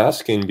why I'm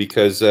asking,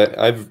 because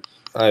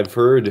I've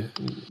heard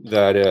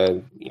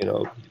that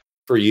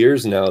for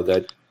years now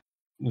that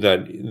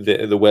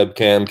the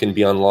webcam can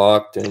be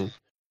unlocked and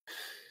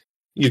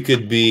you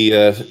could be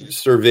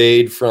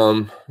surveyed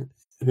from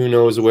who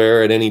knows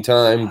where at any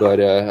time. But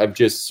I've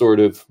just sort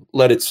of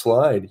let it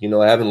slide.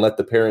 I haven't let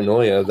the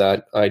paranoia of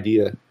that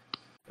idea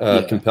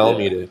compel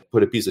me to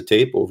put a piece of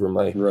tape over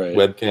my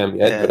webcam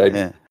yet.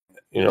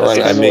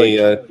 But I may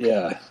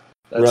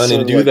run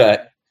and do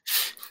that.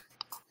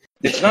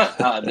 It's not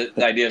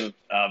the idea of,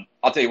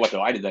 I'll tell you what,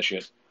 though, I did that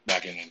shit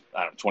back in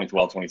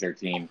 2012,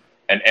 2013,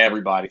 and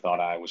everybody thought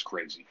I was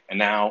crazy. And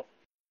now,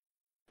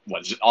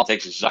 all it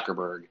takes is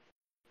Zuckerberg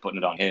putting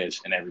it on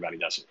his, and everybody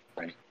does it,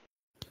 right?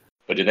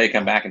 But did they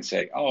come back and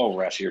say, oh,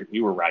 Russ,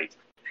 you were right?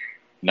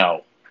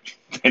 No,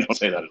 they don't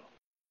say that at all.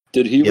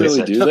 Did he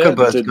really do that?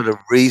 Zuckerberg's got a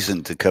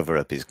reason to cover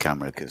up his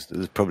camera, because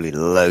there's probably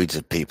loads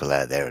of people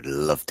out there who'd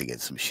love to get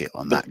some shit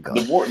on that guy.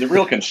 The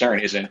real concern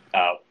isn't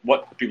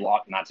what people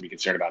ought not to be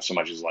concerned about so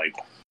much as like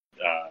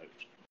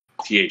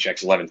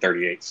THX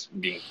 1138s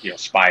being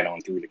spied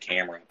on through the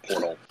camera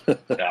portal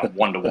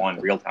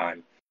 1-to-1 real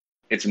time.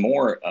 It's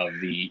more of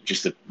the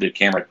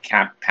camera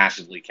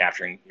passively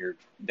capturing your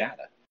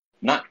data,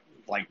 not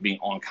like being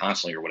on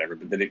constantly or whatever,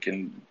 but that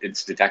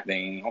it's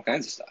detecting all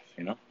kinds of stuff,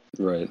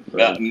 Right.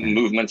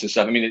 Movements and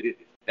stuff. I mean,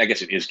 I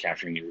guess it is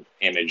capturing your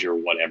image or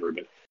whatever,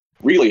 but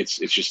really, it's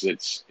just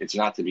it's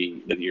not to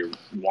be that you're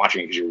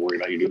watching because you're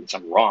worried about you doing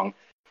something wrong.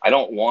 I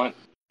don't want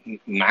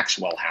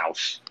Maxwell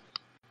House,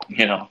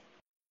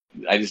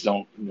 I just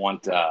don't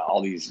want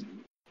all these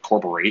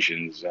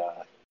corporations.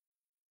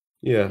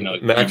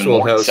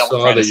 Maxwell House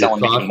saw that your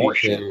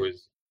coffee tin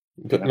was.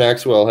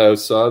 Maxwell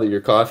House saw that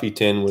your coffee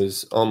tin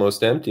was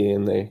almost empty,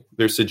 and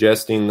they're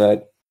suggesting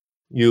that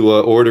you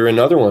order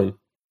another one.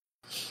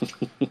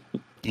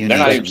 They're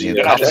not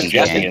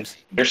suggesting it.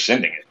 They're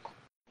sending it.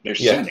 They're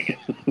sending it.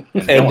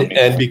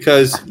 And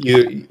because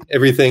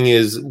everything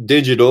is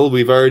digital,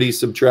 we've already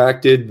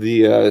subtracted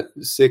the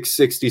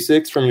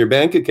 $666 from your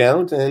bank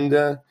account,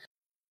 and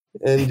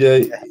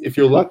if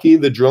you're lucky,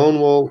 the drone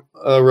will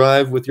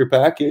arrive with your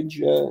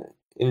package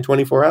in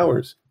 24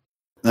 hours.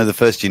 No, the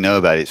first you know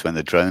about it is when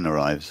the drone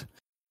arrives.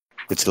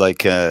 It's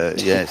like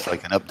it's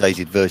like an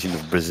updated version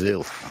of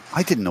Brazil.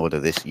 I didn't order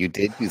this. You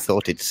did. You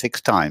thought it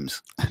 6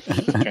 times.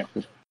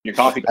 Your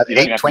coffee at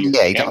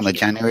 8:28 on the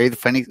January the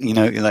 20.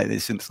 Like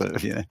this and sort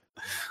of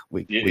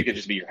It could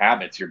just be your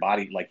habits, your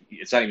body. Like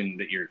it's not even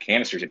that your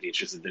canister's empty. It's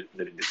just that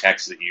it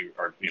detects that you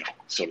are,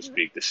 so to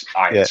speak, this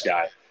eye in the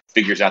sky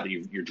figures out that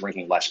you're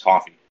drinking less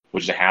coffee,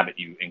 which is a habit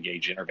you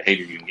engage in or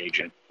behavior you engage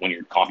in when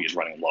your coffee is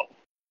running low,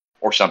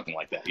 or something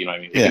like that. You know what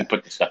I mean? You can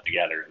put the stuff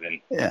together,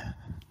 and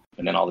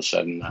then all of a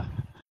sudden,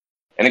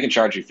 and it can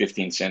charge you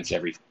 15 cents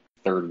every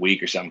third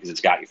week or something because it's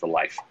got you for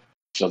life.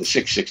 So the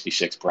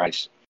 $666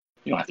 price,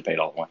 you don't have to pay it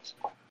all at once.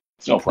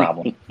 It's no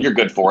problem. You're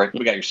good for it.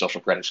 We got your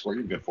social credit score.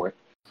 You're good for it.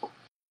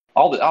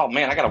 Oh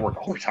man, I got to work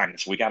overtime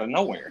this week out of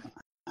nowhere.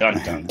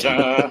 Dun dun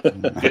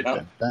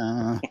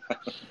dun.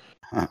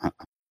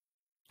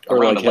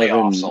 Around the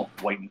layoffs,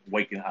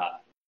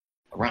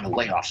 around the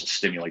layoffs will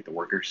stimulate the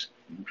workers.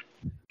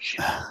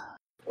 Shit.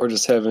 Or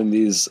just having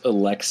these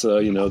Alexa,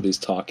 these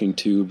talking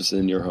tubes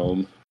in your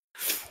home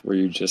where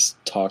you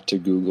just talk to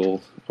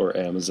Google or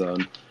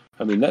Amazon.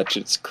 I mean, that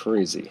shit's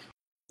crazy.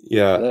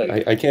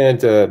 Yeah, I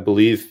can't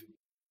believe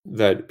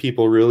that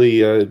people really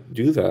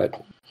do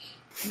that.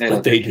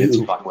 But they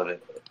do. Fuck with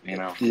it,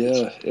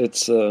 Yeah,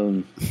 it's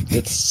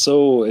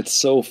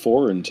so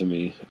foreign to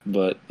me.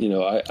 But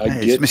I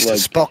get it's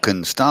Mr. Spock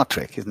and Star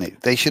Trek, isn't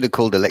it? They should have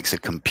called Alexa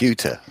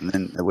computer, and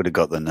then they would have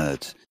got the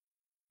nerds.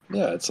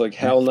 Yeah, it's like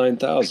HAL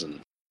 9000.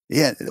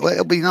 Yeah, well,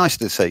 it'll be nice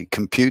to say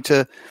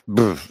computer,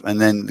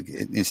 and then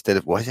instead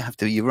of why does it have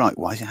to be? You're right.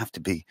 Why does it have to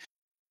be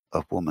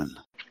a woman?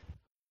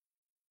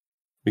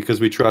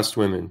 Because we trust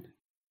women.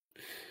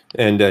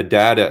 And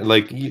Data,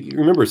 like you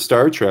remember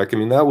Star Trek? I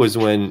mean, that was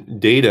when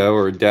Data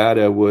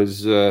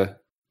was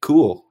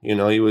cool.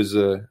 He was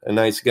a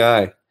nice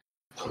guy.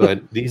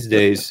 But these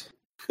days,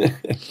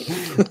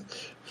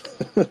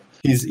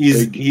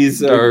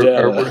 he's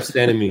our worst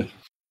enemy.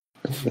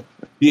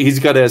 He's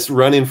got us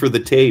running for the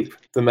tape,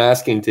 the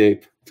masking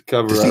tape, to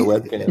cover our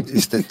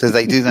webcam. Do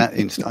they do that?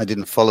 I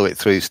didn't follow it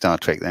through Star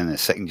Trek then, the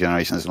second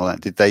generations and all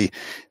that.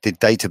 Did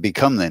Data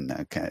become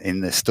then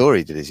in the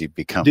story? Did he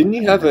become? Didn't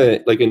he have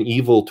an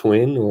evil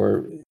twin?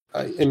 Or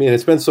I mean,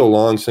 it's been so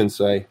long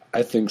since I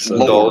think so.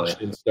 Indulged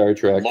in Star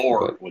Trek.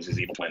 Lore was his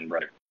evil twin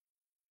brother.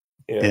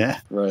 Yeah.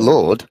 Right.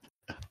 Lore,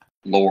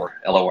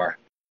 Lor.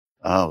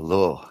 Oh,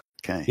 Lore.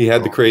 Okay. He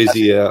had the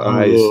crazy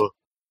eyes.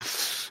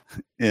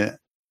 Yeah.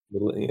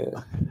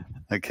 Yeah.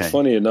 Okay.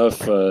 Funny enough,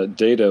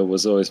 Data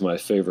was always my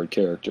favorite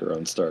character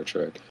on Star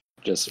Trek.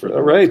 Just for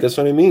All right, that's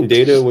what I mean.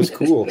 Data was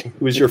cool. He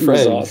was your He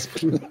was friend.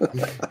 awesome.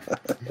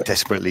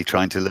 Desperately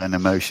trying to learn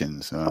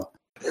emotions. Oh,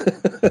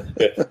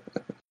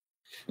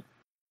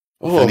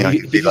 Only I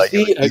did could be you like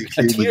see a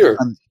human, tear?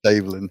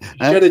 Unstable and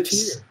Shed a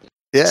tear.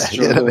 yeah, that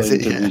Struggling was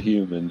it, to yeah. be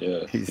human.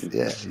 Yeah.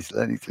 He's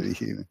learning to be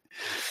human.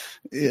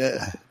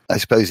 Yeah, I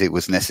suppose it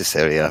was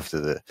necessary after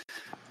the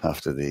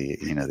the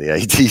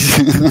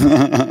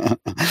 80s.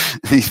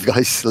 These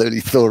guys slowly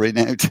thawing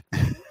out.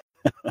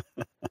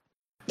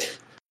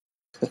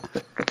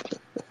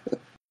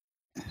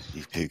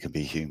 You too can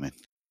be human.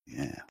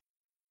 Yeah.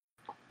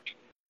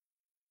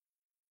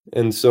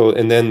 And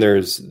then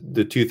there's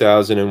the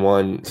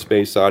 2001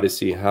 Space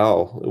Odyssey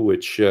HAL,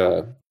 which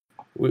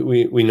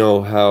we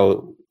know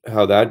how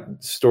that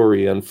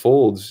story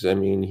unfolds. I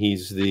mean,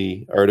 he's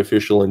the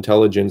artificial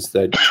intelligence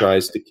that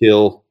tries to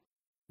kill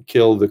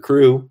the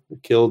crew,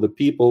 kill the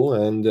people,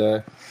 and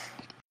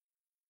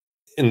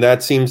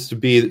that seems to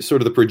be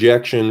sort of the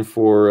projection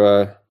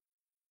for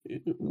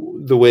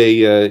the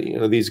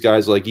way these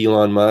guys like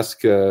Elon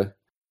Musk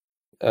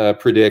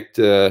predict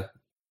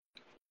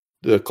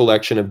the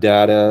collection of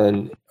data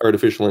and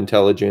artificial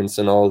intelligence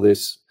and all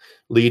this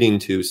leading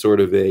to sort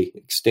of a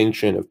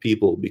extinction of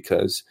people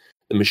because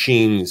the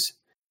machines,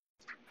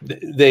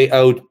 they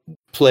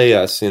outplay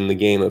us in the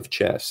game of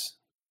chess.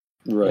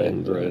 Right,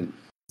 And, right.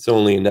 It's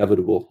only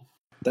inevitable.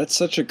 That's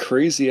such a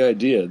crazy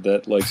idea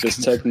that like this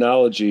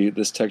technology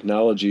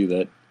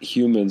that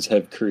humans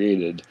have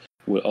created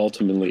would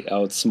ultimately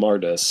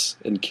outsmart us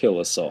and kill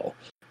us all.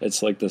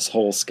 It's like this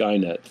whole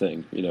Skynet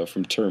thing,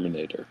 from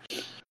Terminator.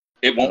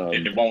 It won't.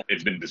 It won't.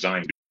 It's been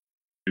designed to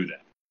do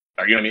that.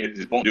 You know what I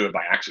mean? It won't do it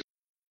by accident.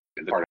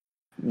 It's part of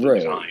the Right.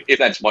 design. If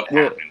that's what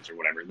happens or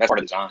whatever, that's part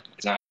of the design.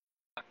 It's not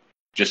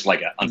just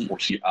like an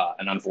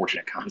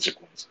unfortunate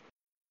consequence.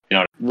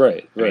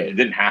 Right. I mean, it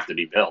didn't have to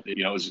be built. They've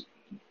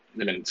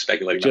been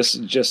speculating.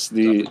 Just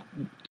the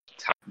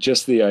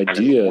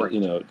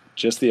idea,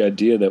 just the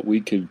idea that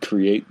we could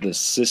create this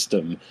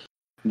system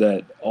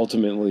that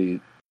ultimately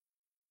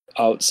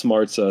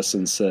outsmarts us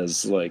and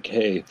says like,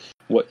 hey,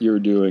 what you're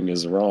doing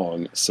is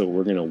wrong, so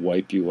we're going to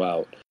wipe you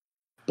out.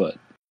 But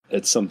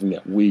it's something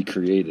that we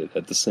created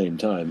at the same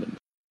time. And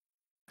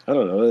I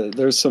don't know,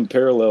 there's some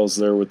parallels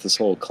there with this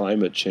whole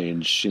climate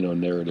change,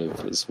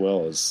 narrative as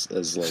well as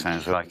like...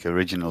 Sounds like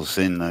original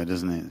sin though,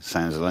 doesn't it?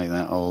 Sounds like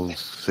that old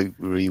soup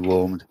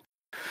rewarmed.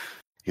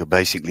 You're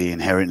basically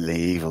inherently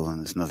evil and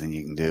there's nothing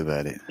you can do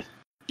about it.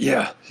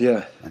 Yeah.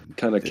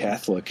 Kind of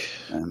Catholic.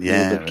 And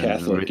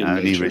Catholic in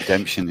only nature.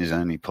 Redemption is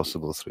only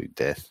possible through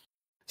death.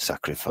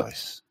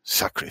 Sacrifice.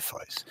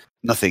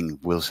 Nothing,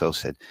 Wilson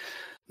said,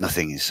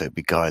 nothing is so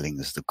beguiling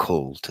as the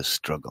call to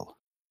struggle.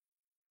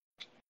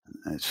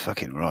 And it's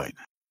fucking right.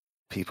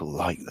 People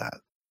like that.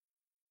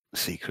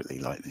 Secretly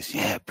like this.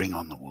 Yeah, bring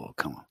on the war,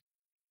 come on.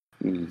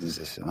 Mm-hmm. There's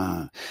this,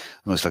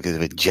 almost like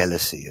a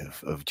jealousy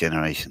of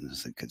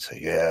generations that could say,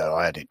 yeah,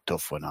 I had it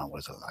tough when I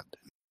was a lad.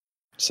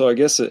 So I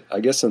guess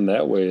in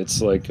that way,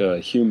 it's like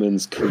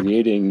humans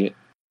creating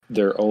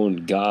their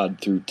own God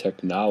through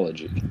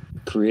technology,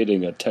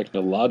 creating a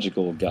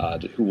technological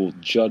God who will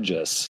judge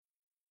us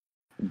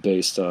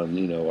based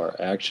on our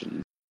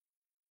actions.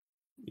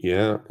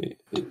 Yeah,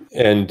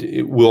 and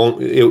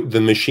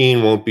the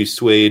machine won't be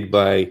swayed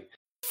by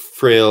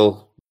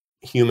frail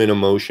human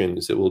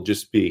emotions. It will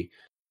just be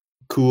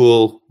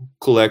cool,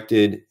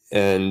 collected,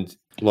 and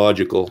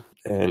logical.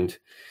 And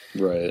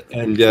right.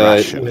 And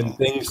when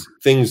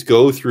things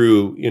go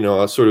through,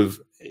 a sort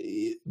of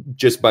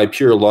just by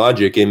pure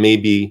logic, it may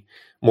be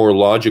more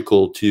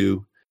logical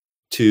to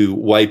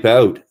wipe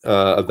out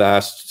a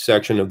vast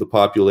section of the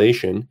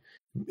population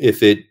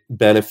if it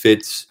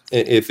benefits,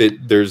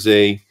 there's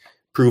a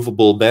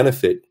provable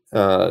benefit.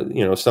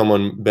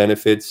 Someone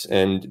benefits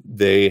and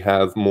they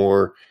have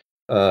more.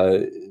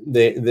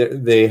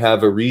 They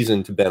have a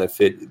reason to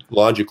benefit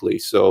logically.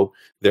 So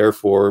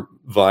therefore,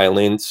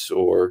 violence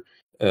or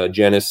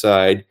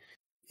genocide,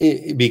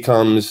 it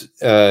becomes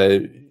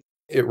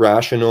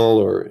irrational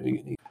or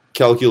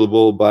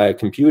calculable by a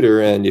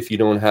computer. And if you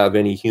don't have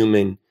any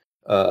human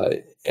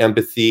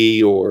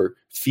empathy or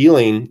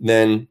feeling,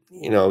 then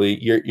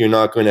you're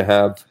not going to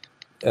have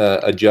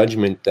a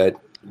judgment that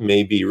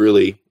may be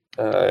really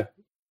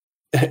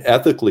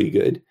ethically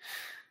good.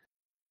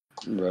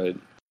 Right.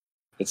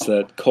 It's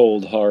that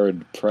cold,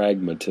 hard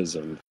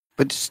pragmatism.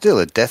 But it's still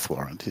a death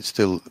warrant. It's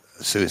still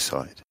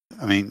suicide.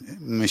 I mean,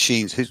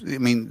 machines,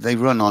 they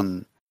run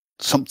on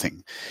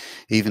something.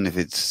 Even if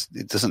it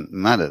doesn't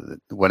matter.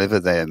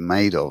 Whatever they're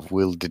made of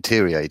will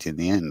deteriorate in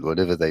the end.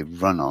 Whatever they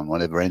run on,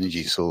 whatever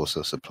energy source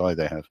or supply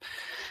they have,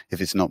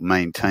 if it's not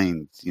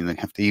maintained, they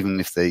have to,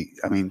 even if they,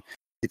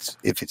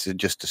 if it's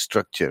just a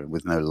structure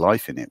with no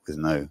life in it, with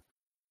no,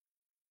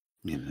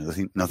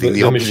 nothing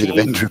the opposite of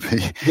entropy.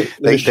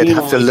 They'd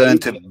have to learn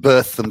to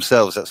birth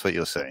themselves. That's what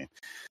you're saying.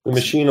 The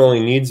machine only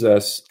needs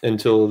us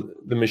until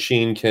the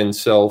machine can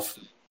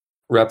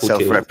self-replicate.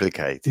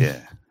 Self-replicate,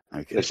 yeah.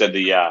 Okay. They said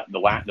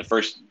the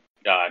first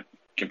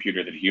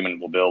computer that a human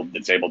will build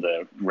that's able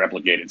to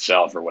replicate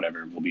itself or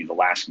whatever will be the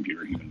last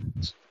computer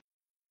humans.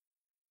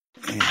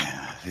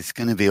 Yeah, it's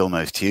going to be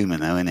almost human,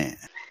 though, isn't it?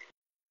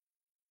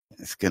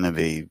 It's going to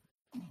be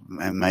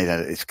made out.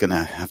 It's going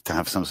to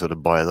have some sort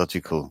of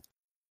biological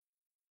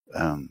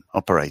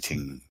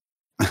operating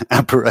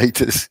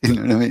apparatus. You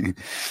know what I mean?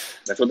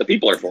 That's what the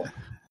people are for.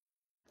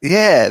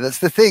 Yeah, that's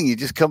the thing. You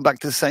just come back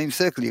to the same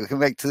circle. You come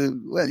back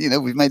to, well, you know,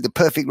 we've made the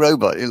perfect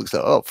robot. It looks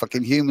like, oh,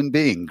 fucking human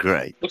being.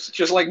 Great. Looks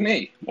just like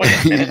me.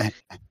 Wait a minute.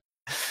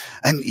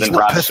 And he's Then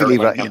not Rod perfectly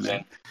Serling right. comes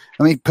in.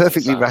 I mean,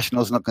 perfectly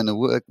rational is not going to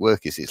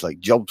work. It's like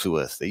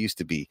Jobsworth. There used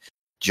to be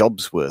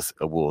Jobsworth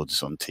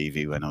awards on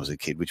TV when I was a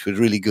kid, which was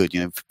really good.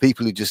 You know, for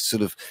people who just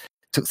sort of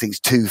took things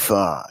too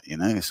far. You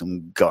know,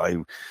 some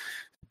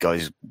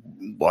guy's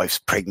wife's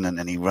pregnant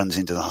and he runs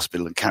into the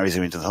hospital and carries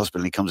her into the hospital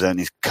and he comes out and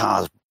his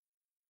car's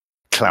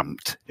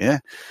clamped. Yeah.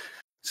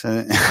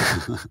 So,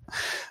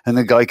 and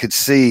the guy could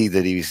see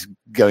that he was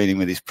going in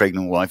with his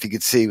pregnant wife. He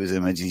could see it was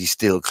him, and he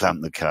still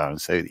clamped the car.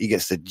 And so he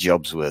gets the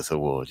Jobsworth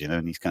award, you know,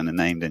 and he's kind of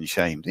named and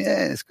shamed.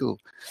 Yeah, it's cool.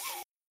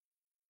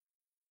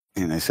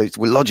 You know, so it's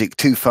logic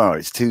too far.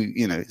 It's too,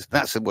 you know,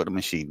 that's what a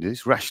machine does.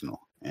 It's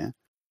rational. Yeah.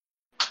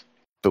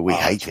 But we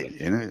hate it,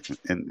 you know,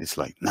 and it's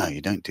like, no,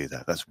 you don't do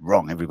that. That's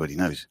wrong. Everybody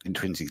knows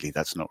intrinsically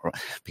that's not right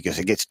because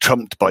it gets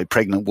trumped by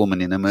pregnant woman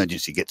in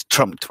emergency. It gets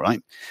trumped,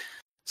 right?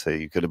 So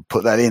you've got to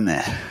put that in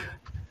there.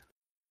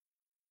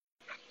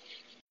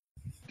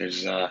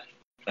 There's, I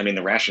mean,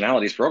 the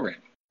rationality is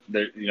programmed.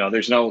 There, you know,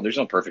 there's no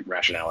perfect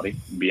rationality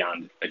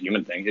beyond a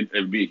human thing. It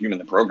would be a human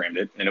that programmed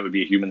it, and it would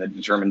be a human that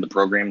determined the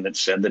program that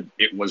said that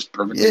it was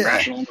perfectly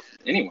rational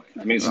anyway.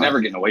 I mean, it's never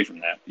getting away from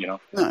that, you know?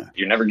 No.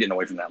 You're never getting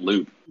away from that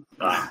loop.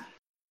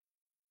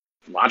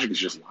 Logic is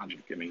just logic.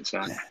 I mean, it's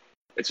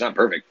not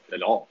perfect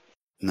at all.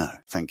 No,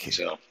 thank you.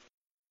 So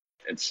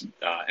it's,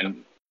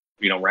 and,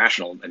 you know,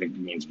 rational, I think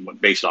means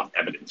based off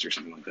evidence or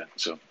something like that.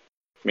 So, I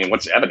mean,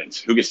 what's evidence?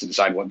 Who gets to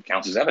decide what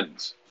counts as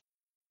evidence?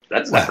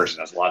 That person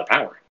has a lot of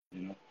power,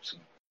 you know. So.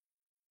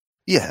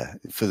 Yeah,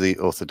 for the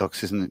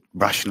Orthodox, isn't it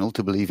rational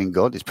to believe in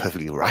God? It's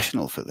perfectly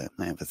rational for them.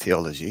 They have a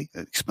theology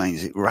that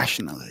explains it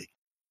rationally.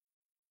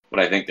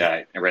 But I think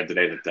that I read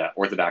today that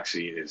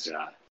orthodoxy is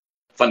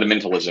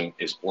fundamentalism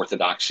is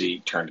orthodoxy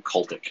turned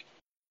cultic,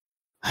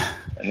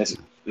 and this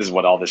is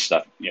what all this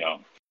stuff, you know,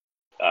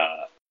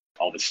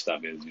 all this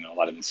stuff is. You know, a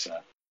lot of this,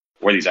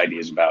 where these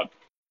ideas about,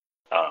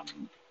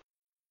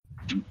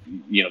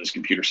 you know, this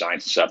computer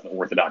science and stuff, the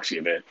orthodoxy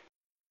of it,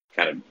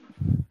 kind of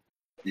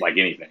like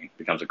anything,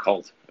 becomes a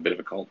cult, a bit of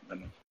a cult.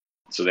 And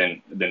so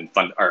then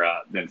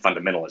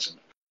fundamentalism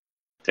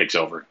takes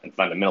over, and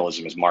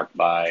fundamentalism is marked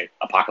by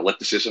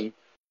apocalypticism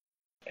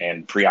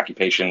and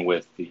preoccupation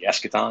with the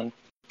eschaton.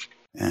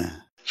 Yeah.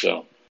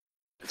 So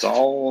it's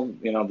all,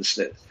 you know, this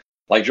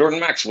like Jordan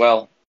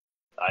Maxwell.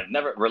 I've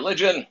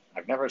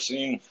never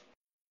seen,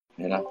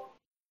 you know.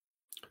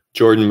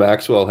 Jordan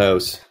Maxwell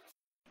House.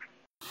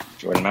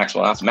 Jordan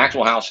Maxwell House.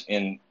 Maxwell House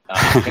in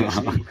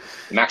Tennessee.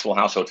 The Maxwell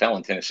House Hotel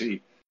in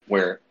Tennessee,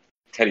 where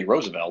Teddy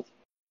Roosevelt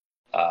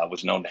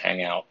was known to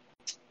hang out.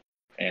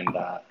 And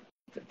I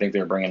think they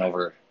were bringing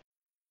over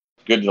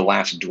good to the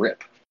last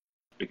drip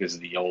because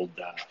the old,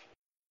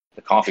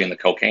 the coffee and the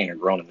cocaine are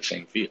grown in the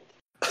same field.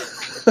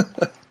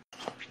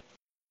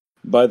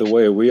 By the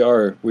way, we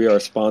are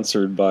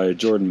sponsored by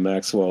Jordan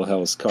Maxwell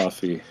House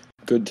Coffee.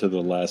 Good to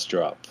the last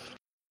drop.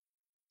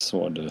 Just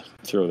wanted to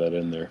throw that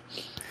in there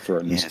for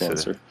our new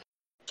sponsor.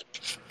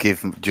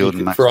 Give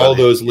Jordan Maxwell. For all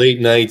those late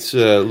nights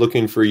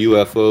looking for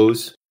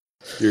UFOs,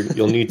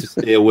 you'll need to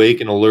stay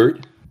awake and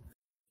alert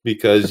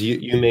because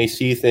you may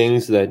see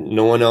things that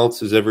no one else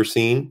has ever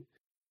seen,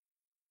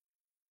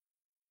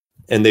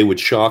 and they would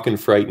shock and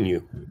frighten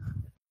you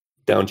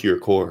down to your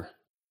core.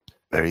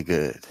 Very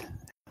good.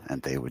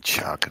 And they would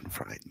shock and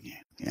frighten you.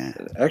 Yeah.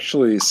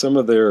 Actually, some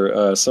of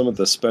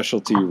the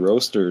specialty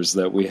roasters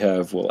that we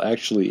have will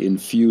actually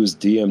infuse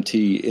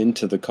DMT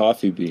into the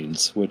coffee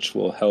beans, which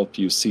will help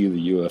you see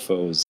the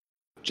UFOs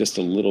just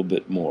a little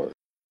bit more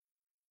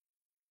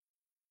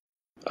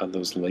on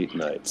those late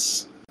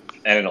nights.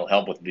 And it'll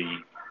help with the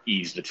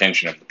ease the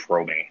tension of the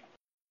probing.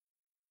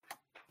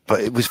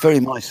 But it was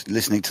very nice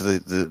listening to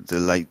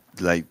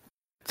the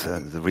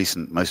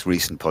most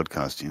recent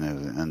podcast, you know,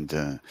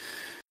 and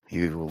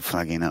you were all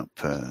flagging up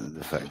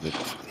the fact that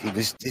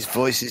his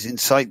voice is in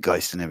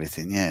Zeitgeist and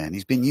everything, yeah, and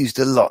he's been used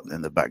a lot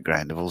in the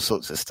background of all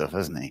sorts of stuff,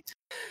 hasn't he?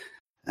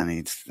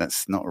 And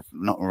that's not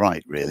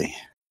right, really.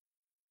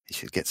 He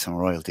should get some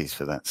royalties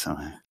for that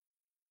somehow.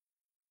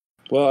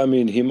 Well, I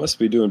mean, he must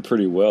be doing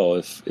pretty well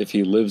if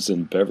he lives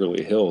in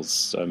Beverly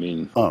Hills. I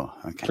mean,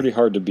 pretty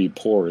hard to be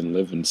poor and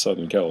live in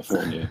Southern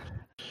California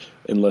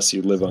unless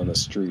you live on the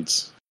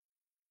streets.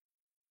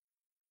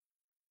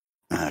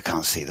 I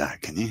can't see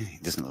that, can you? He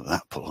doesn't look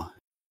that poor.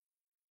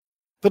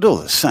 But all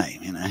the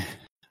same, you know.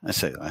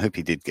 I hope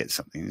he did get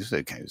something. It was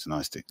okay. It was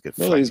nice to get.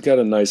 Well, he's got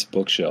a nice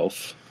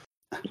bookshelf,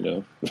 you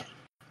know.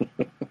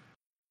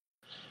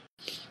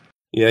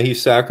 Yeah, he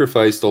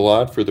sacrificed a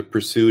lot for the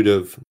pursuit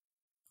of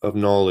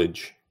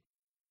knowledge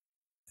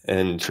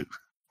and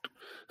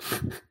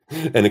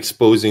and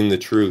exposing the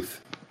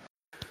truth.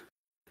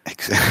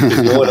 Exactly.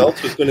 Because no one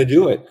else was going to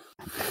do it.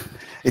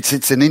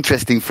 It's an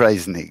interesting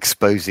phrase, isn't it?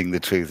 Exposing the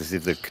truth, as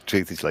if the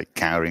truth is like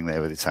cowering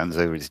there with its hands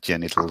over its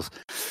genitals.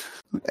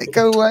 Hey,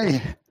 go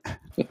away.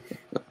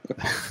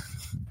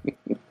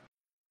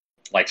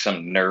 Like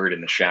some nerd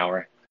in the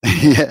shower,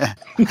 Yeah.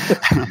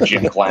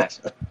 gym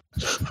class.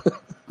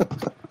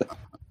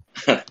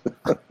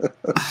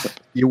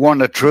 You want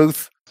the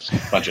truth?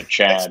 Bunch of The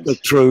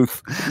chads.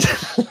 truth.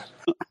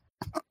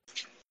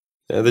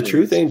 Yeah, the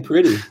truth ain't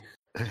pretty.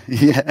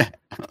 Yeah.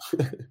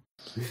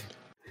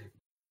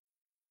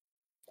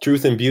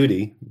 Truth and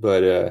beauty,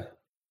 but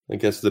I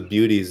guess the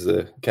beauty's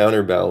the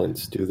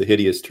counterbalance to the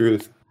hideous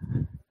truth.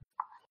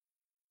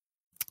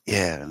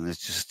 Yeah, and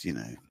it's just, I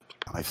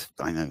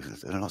know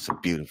that there are lots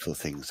of beautiful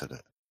things that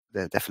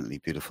they're definitely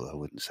beautiful. I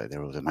wouldn't say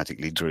they're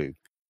automatically true.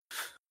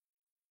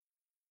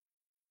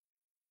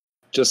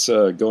 Just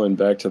going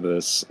back to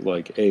this,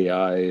 like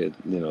AI,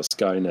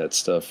 Skynet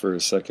stuff for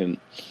a second.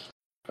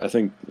 I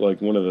think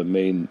like one of the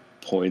main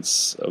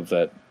points of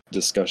that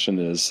discussion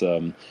is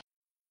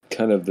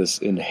kind of this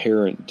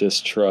inherent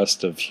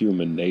distrust of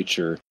human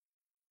nature,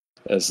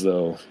 as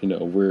though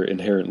we're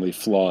inherently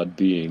flawed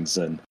beings,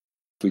 and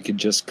if we could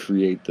just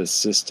create this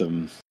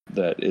system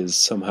that is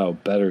somehow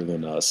better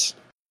than us,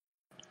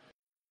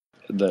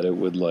 that it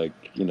would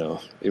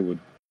it would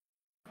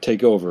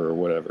take over or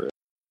whatever.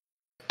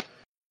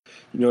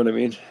 You know what I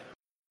mean?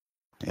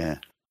 Yeah.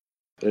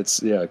 It's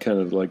kind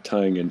of like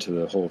tying into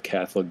the whole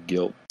Catholic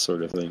guilt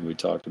sort of thing we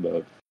talked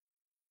about.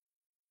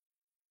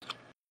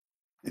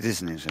 It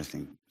is an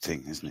interesting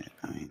thing, isn't it?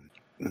 I mean,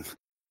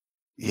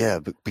 yeah,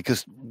 but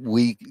because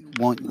we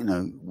want,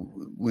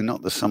 we're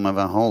not the sum of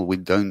our whole. We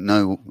don't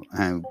know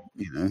how,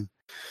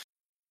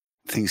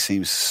 things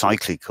seem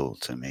cyclical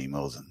to me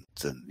more than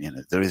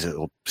there is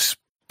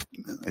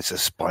it's a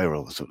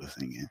spiral sort of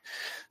thing.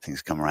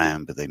 Things come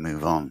around, but they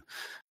move on.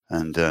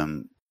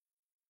 And,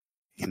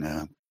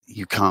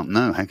 you can't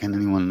know. How can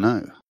anyone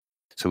know?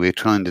 So we're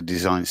trying to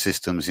design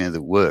systems,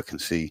 that work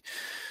and see,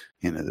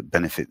 that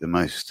benefit the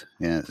most.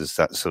 There's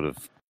that sort of,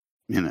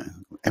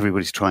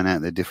 everybody's trying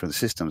out their different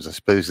systems. I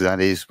suppose that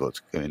is what's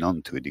going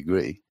on to a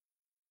degree.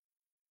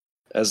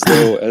 As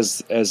though,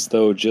 as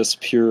though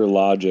just pure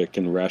logic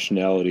and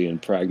rationality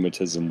and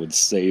pragmatism would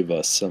save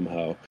us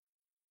somehow.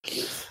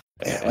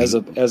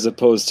 As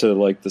opposed to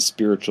like the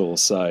spiritual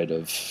side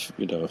of,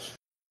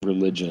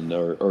 religion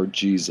or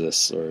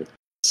Jesus, or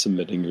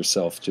submitting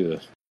yourself to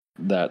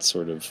that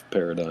sort of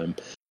paradigm,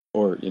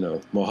 or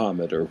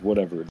Muhammad or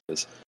whatever it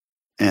is.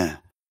 Yeah,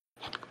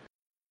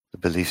 the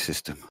belief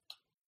system,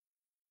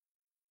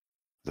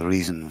 the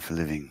reason for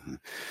living,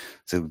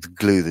 so the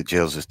glue that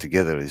gels us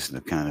together is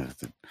the kind of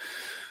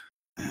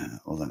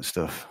all that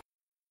stuff.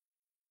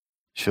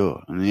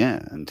 Sure,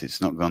 and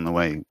it's not gone the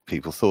way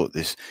people thought.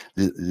 This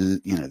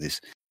this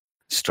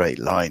straight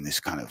line, this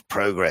kind of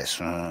progress.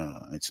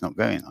 It's not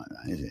going like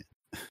that, is it?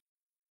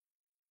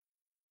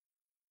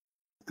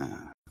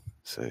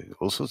 So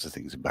all sorts of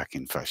things are back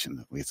in fashion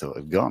that we thought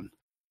had gone.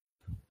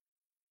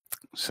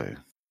 So,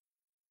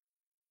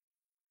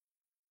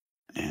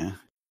 yeah,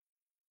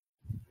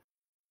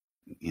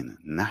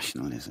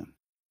 nationalism.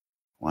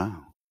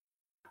 Wow,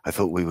 I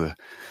thought we were.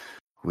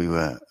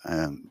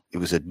 It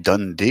was a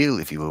done deal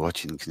if you were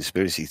watching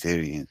conspiracy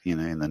theory.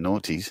 In the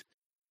noughties,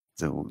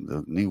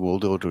 the New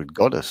World Order had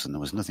got us, and there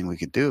was nothing we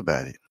could do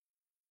about it.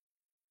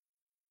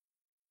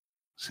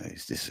 So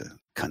is this a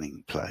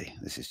cunning play?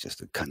 This is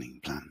just a cunning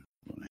plan.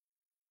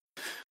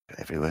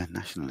 Everywhere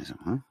nationalism,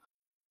 huh?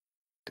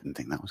 Didn't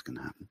think that was going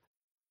to happen.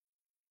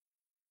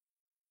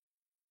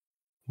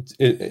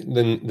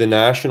 The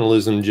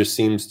nationalism just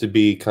seems to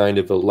be kind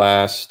of a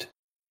last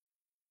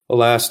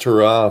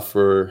hurrah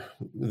for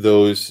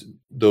those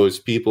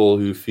people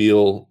who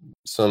feel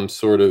some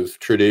sort of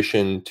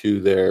tradition to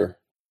their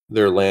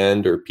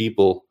land or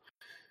people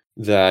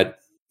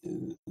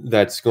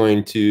that's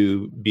going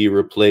to be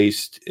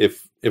replaced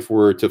if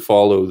we're to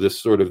follow this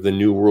sort of the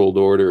New World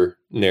Order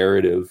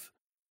narrative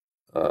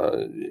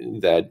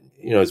that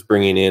is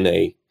bringing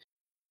in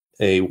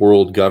a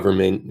world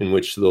government in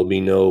which there'll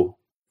be no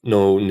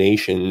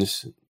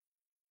nations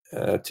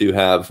to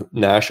have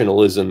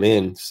nationalism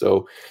in.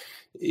 So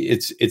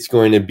it's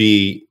going to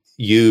be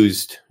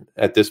used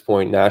at this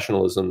point.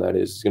 Nationalism, that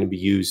is going to be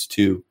used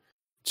to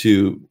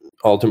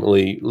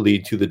ultimately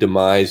lead to the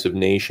demise of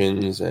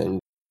nations and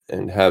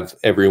have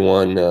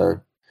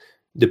everyone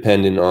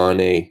dependent on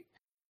a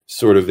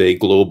sort of a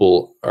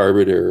global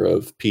arbiter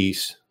of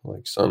peace,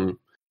 like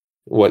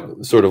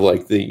what sort of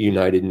like the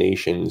United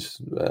Nations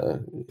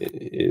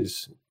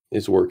is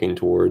working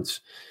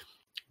towards.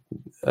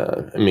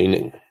 I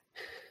mean,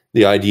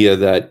 the idea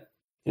that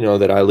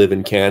that I live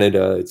in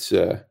Canada, it's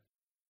a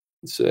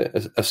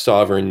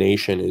sovereign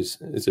nation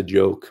is a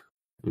joke.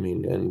 I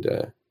mean,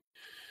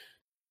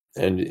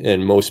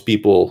 and most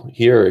people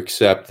here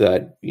accept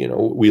that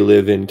we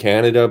live in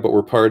Canada, but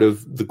we're part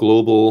of the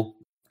global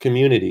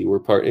community.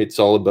 It's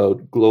all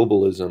about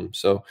globalism.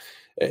 So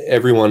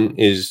everyone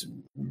is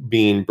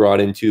being brought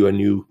into a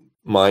new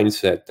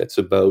mindset that's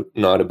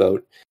not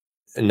about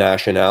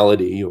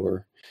nationality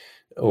or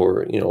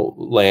or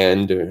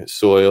land or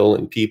soil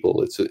and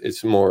people.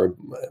 It's more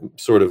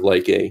sort of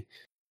like a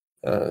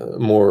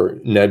more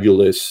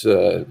nebulous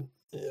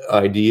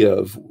idea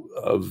of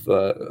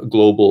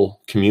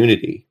global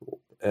community,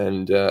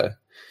 and right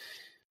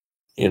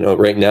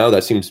now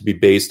that seems to be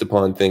based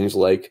upon things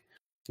like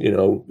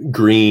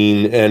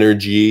green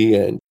energy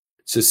and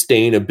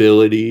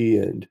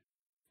sustainability and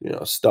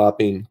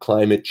stopping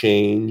climate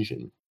change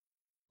and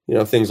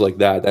things like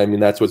that. I mean,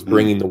 that's what's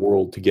bringing the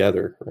world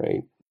together,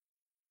 right?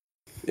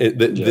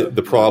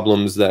 The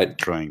problems that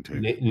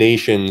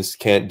nations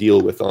can't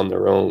deal with on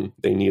their own,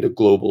 they need a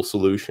global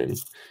solution.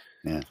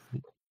 Yeah.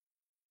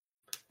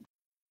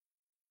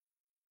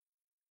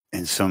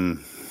 In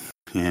some,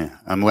 yeah.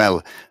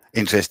 Well,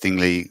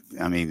 interestingly,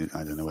 I mean,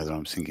 I don't know whether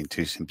I'm thinking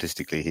too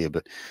simplistically here,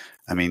 but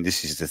I mean,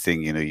 this is the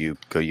thing, you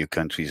go your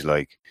countries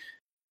like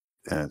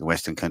the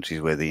Western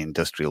countries where the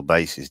industrial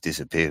base is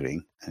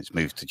disappearing, and it's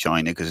moved to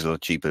China because it's a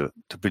lot cheaper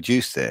to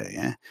produce there.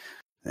 Yeah,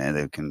 there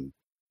they can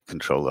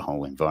control the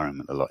whole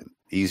environment a lot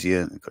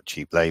easier. They've got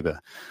cheap labor.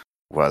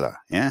 Voila.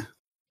 Yeah.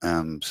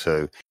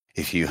 So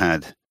if you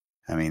had,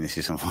 I mean, this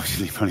is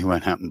unfortunately probably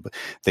won't happen, but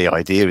the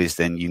idea is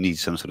then you need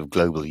some sort of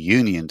global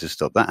union to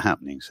stop that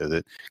happening, so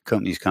that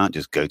companies can't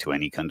just go to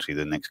any country,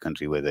 the next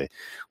country where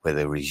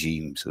the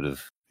regime sort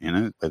of,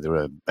 where there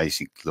are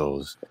basic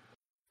laws,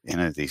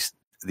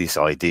 this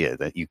idea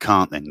that you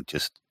can't then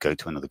just go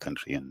to another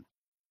country and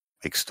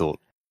extort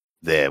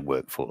their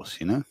workforce,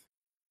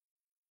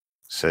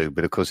 So,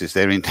 but of course, it's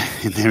in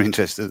their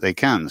interest that they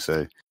can.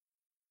 So,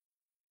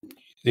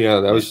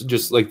 yeah, that was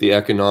just like the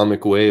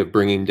economic way of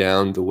bringing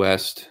down the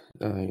West.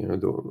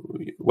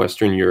 The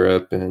Western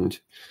Europe and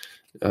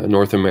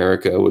North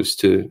America was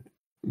to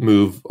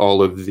move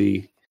all of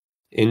the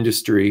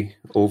industry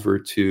over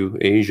to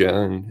Asia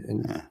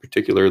and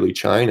particularly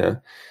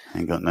China.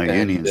 Ain't got no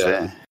unions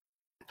there.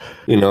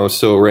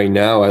 So right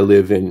now I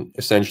live in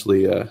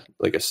essentially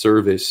like a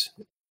service,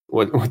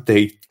 what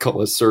they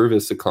call a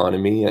service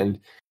economy, and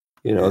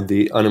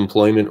the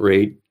unemployment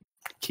rate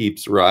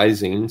keeps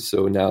rising.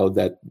 So now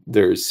that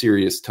there's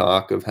serious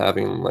talk of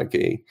having like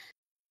a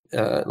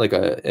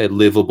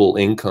livable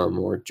income,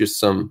 or just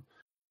some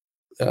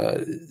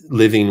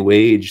living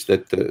wage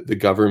that the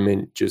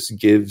government just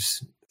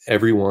gives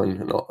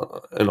everyone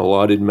an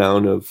allotted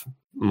amount of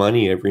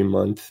money every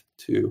month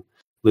to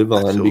live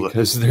on,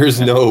 because there's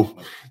no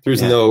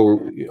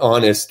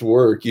honest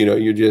work.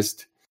 You're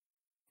just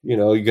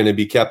you're going to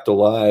be kept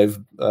alive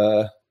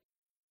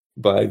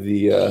by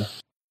the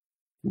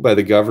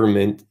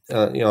government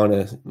on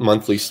a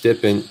monthly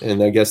stipend,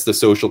 and I guess the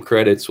social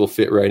credits will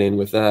fit right in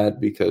with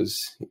that,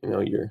 because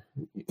your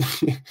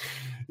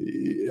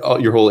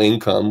your whole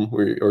income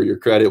or your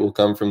credit will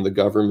come from the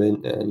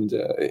government, and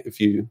if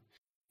you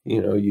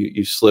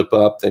slip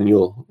up, then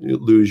you'll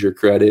lose your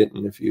credit,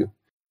 and if you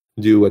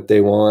do what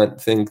they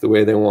want, think the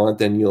way they want,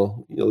 then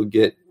you'll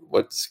get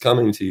what's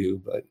coming to you.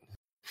 But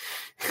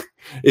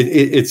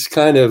it's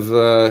kind of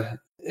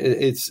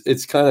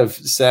it's kind of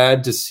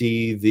sad to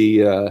see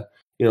the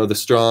the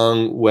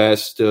strong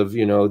West of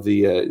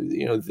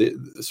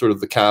the sort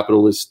of the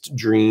capitalist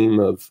dream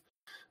of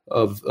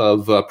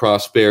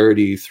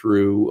prosperity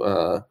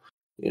through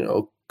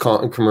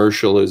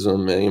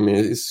commercialism. I mean,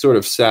 it's sort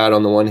of sad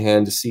on the one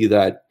hand to see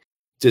that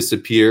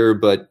disappear,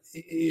 but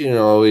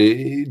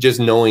just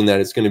knowing that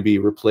it's going to be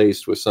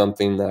replaced with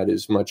something that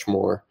is much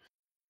more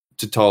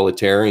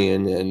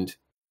totalitarian and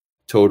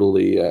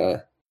totally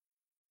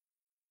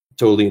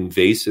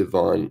invasive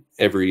on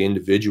every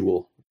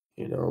individual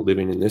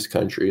living in this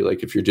country.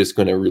 Like, if you're just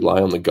going to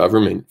rely on the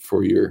government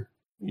for your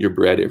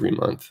bread every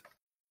month.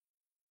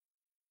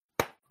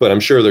 But I'm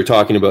sure they're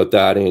talking about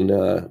that in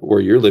where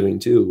you're living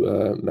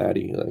too,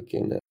 Maddie, like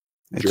in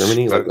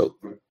Germany.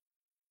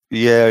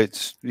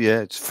 It's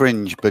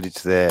fringe, but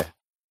it's there.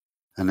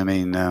 And I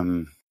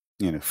mean,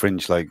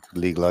 fringe like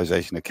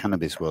legalization of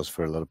cannabis was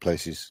for a lot of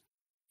places.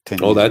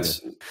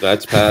 That's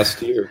past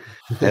here.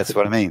 That's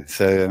what I mean.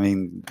 So, I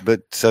mean,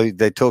 so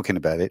they're talking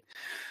about it.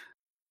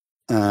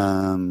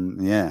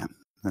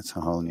 That's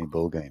a whole new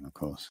ball game, of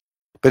course.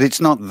 But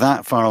it's not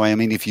that far away. I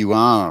mean, if you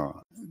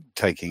are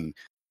taking,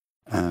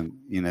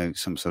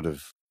 some sort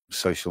of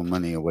social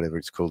money or whatever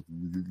it's called,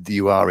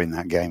 you are in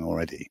that game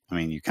already. I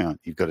mean, you've got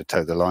to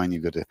toe the line.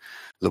 You've got to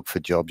look for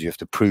jobs. You have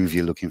to prove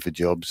you're looking for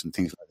jobs and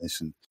things like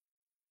this. And,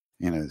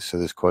 so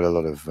there's quite a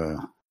lot of,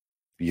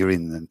 you're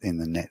in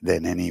the net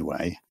then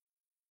anyway,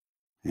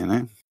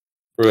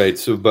 Right.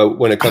 So, but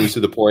when it comes to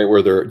the point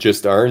where there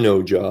just are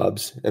no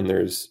jobs and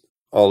there's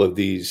all of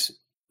these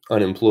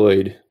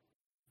unemployed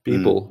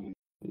people,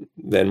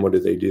 then what do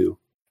they do?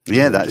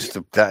 Yeah, that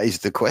is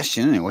the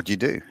question, isn't it? What do you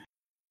do?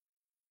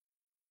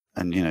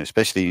 And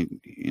especially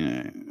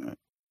I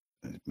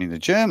mean, the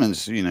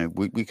Germans,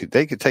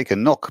 they could take a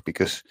knock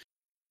because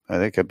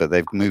but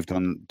they've moved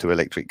on to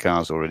electric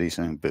cars already.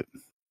 So,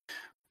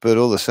 but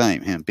all the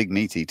same, big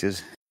meat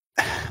eaters.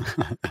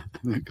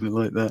 Not gonna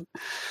like that.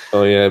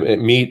 Oh yeah,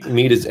 meat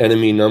is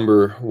enemy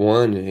number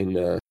one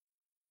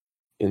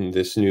in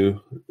this new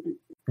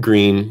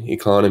green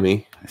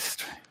economy.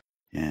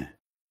 Yeah.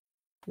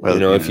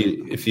 Well, if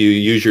you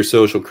use your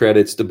social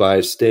credits to buy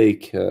a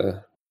steak,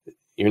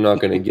 you're not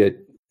going to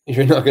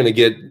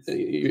get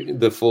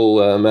the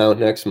full amount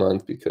next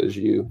month because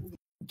you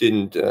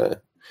didn't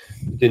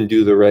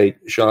do the right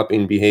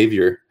shopping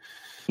behavior.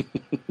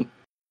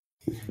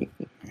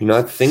 You're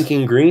not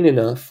thinking green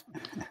enough.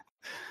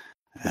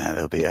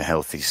 There'll be a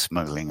healthy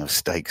smuggling of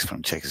steaks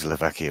from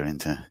Czechoslovakia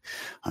into,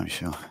 I'm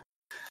sure.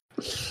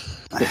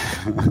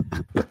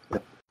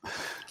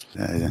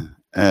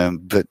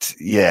 But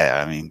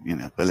yeah, I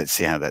mean, but let's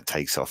see how that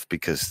takes off,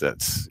 because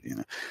that's,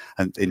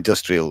 and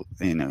industrial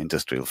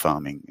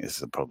farming is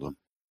the problem.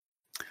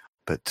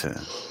 But,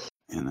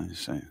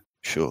 so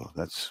sure,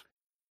 that's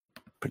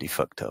pretty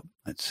fucked up.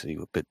 Let's see.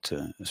 But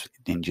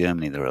in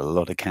Germany, there are a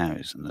lot of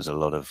cows and there's a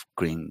lot of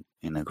green,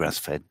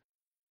 grass-fed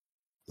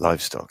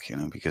livestock,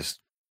 because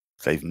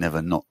they've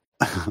never not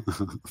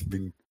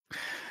been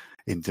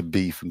into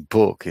beef and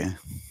pork, yeah.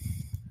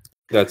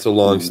 That's a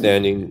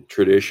long-standing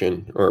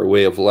tradition or a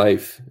way of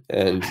life,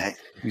 and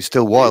you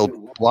still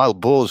wild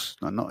boars.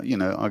 Not,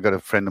 I got a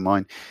friend of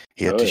mine.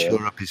 He had to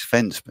shore up his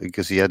fence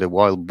because he had a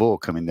wild boar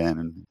coming down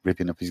and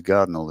ripping up his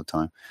garden all the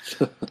time.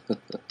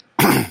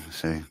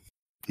 So,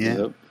 yeah,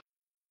 Yep.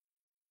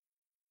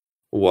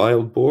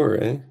 Wild boar,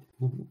 eh?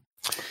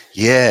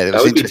 Yeah, it was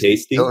that would be interesting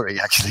tasty. Story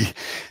actually.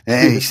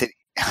 Yeah, he said.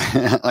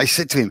 I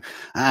said to him,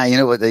 you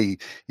know what the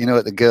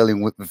girl in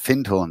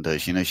Findhorn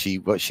does?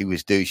 What she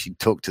was do. She'd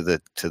talk to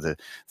the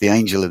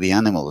angel of the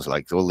animals,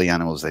 like all the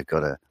animals they've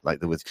got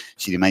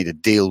she made a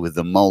deal with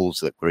the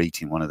moles that were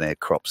eating one of their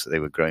crops that they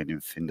were growing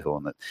in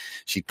Findhorn, that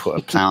she'd put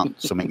a plant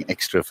something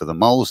extra for the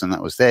moles, and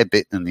that was their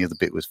bit, and the other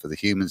bit was for the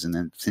humans. And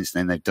then since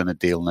then they've done a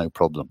deal, no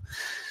problem.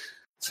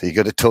 So you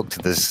got to talk to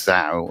the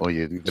sow, or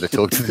you've got to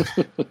talk to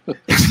the...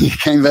 He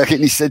came back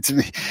and he said to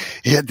me,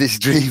 he had this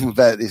dream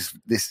about this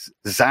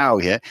sow,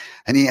 yeah,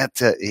 and he had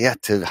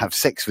to have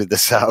sex with the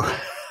sow.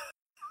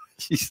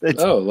 She said,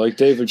 "Oh, like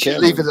David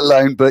Cameron, leave it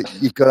alone, but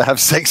you've got to have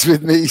sex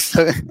with me."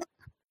 So,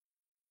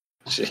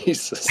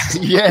 Jesus,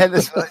 yeah,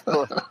 that's what I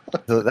thought.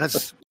 So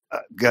that's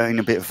going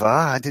a bit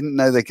far. I didn't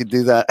know they could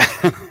do that.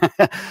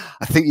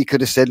 I think you could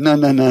have said no.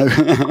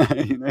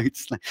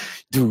 It's like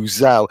du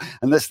Sau,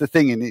 and that's the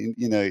thing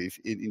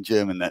in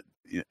German, that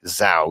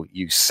Sau,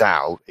 you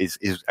Sau is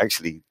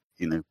actually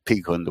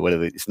Peacock or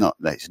whatever. It's not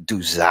that, it's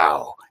du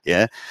Sau.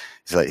 Yeah,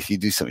 it's like if you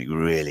do something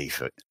really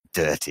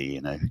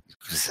dirty,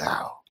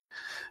 Sau.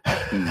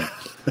 And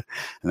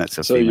that's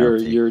a so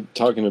female you're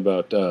talking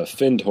about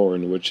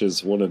Findhorn, which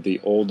is one of the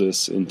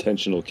oldest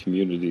intentional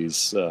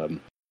communities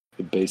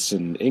based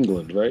in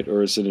England, right?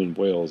 Or is it in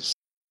Wales?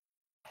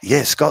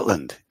 Yeah,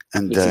 Scotland.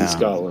 And it's in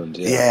Scotland,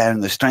 yeah. Yeah,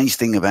 and the strange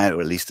thing about it,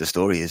 or at least the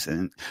story is,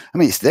 and I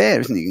mean, it's there,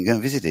 isn't it? You can go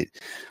and visit it.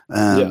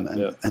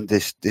 And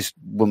this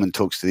woman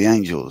talks to the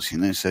angels,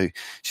 so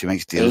she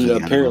makes deals with the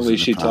animals. And apparently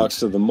she talks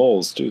to the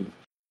moles, too.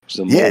 She's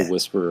a mole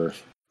whisperer.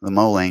 The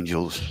mole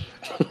angels.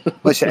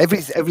 Well, so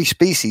every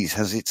species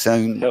has its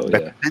own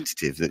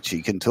representative that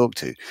she can talk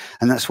to.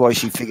 And that's why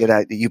she figured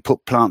out that you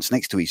put plants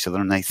next to each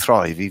other and they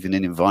thrive, even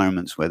in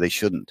environments where they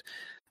shouldn't.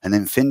 And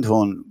then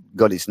Findhorn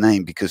got its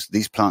name because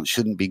these plants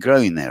shouldn't be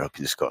growing there up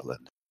in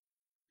Scotland.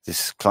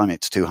 This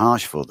climate's too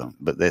harsh for them,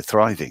 but they're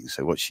thriving.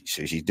 So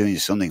she's doing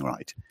something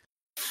right.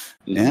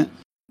 Mm-hmm. Yeah.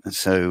 And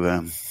so, I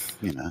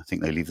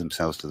think they leave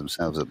themselves to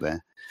themselves up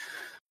there.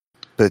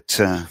 But,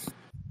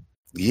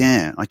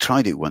 yeah, I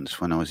tried it once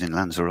when I was in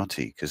Lanzarote,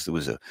 because there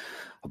was a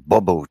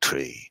bobo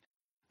tree.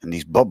 And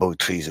these bobo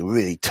trees are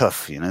really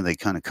tough, They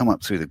kind of come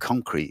up through the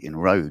concrete in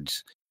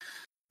roads.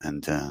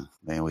 And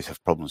they always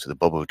have problems with the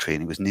bobo tree.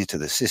 And it was near to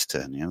the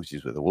cistern, which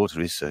is where the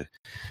water is. So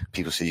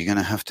people said, you're going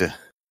to have to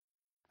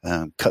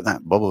cut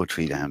that bobo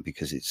tree down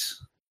because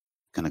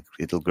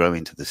it'll grow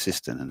into the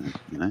cistern,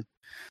 and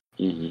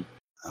Mm-hmm.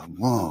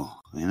 Whoa,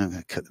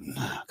 cut them.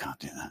 No, I can't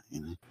do that,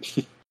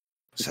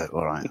 So,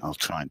 all right, I'll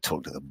try and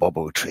talk to the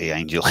bobo tree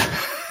angel.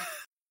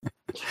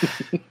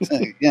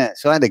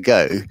 So I had to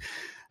go,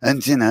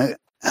 and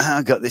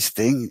I got this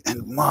thing,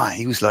 and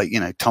he was like,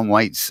 Tom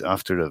Waits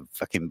after a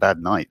fucking bad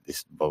night,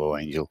 this bobo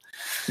angel.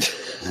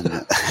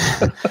 And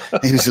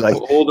he was like,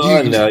 hold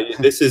on now.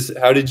 This is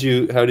how did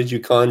you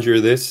conjure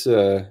this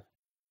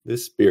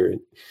spirit?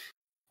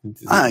 You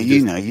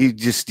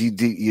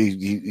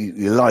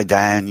lie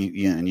down,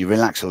 and you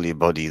relax all your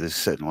body. There's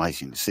certain ways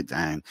you can sit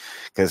down,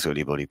 go through all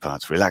your body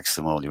parts, relax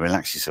them all. You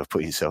relax yourself,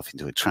 put yourself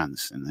into a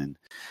trance, and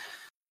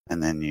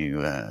then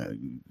you.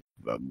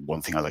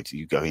 One thing I like to,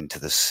 you go into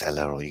the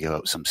cellar, or you go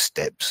up some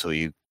steps, or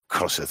you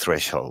cross a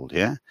threshold,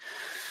 yeah,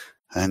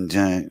 and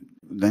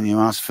then you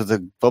ask for the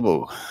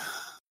Bobo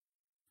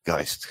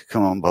Geist.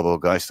 Come on, Bobo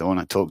Geist, I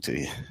want to talk to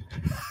you,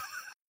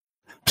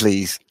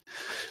 please.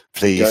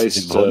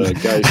 Geist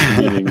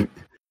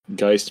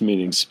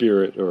meaning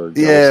spirit, or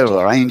ghost.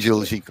 Or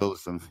angel, she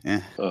calls them.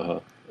 Yeah,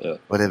 yeah.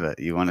 Whatever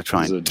you want to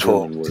try and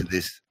talk to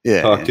this.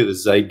 Yeah, talk to the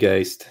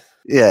zeitgeist.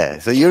 Yeah,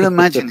 so you're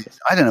imagining.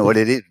 I don't know what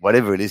it is.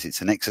 Whatever it is,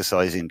 it's an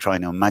exercise in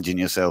trying to imagine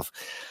yourself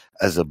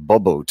as a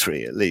bobo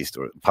tree, at least,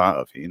 or part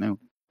of it,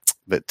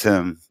 But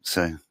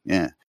so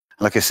yeah,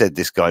 like I said,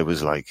 this guy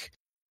was like,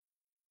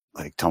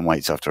 like Tom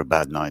Waits after a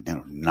bad night,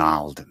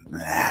 gnarled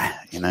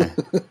and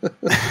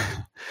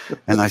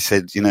And I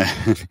said,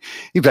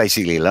 he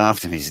basically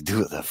laughed and he said, do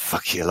what the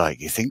fuck you like.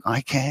 You think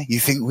I care? You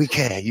think we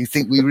care? You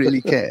think we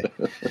really care?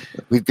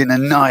 We've been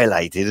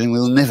annihilated and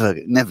you'll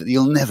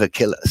never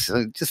kill us.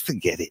 So just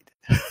forget it.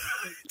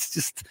 It's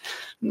just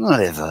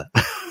whatever.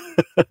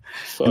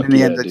 Fuck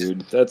yeah,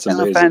 dude. That's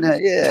amazing. I found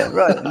out, yeah,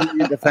 right. And in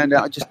the end I found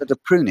out I just had to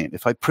prune it.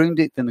 If I pruned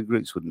it, then the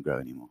roots wouldn't grow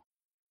anymore.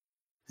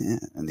 Yeah.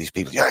 And these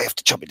people, you have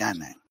to chop it down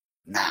now.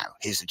 Now,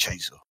 here's the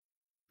chainsaw.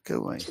 Go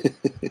away.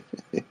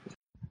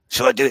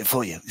 Shall I do it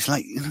for you? It's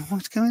like,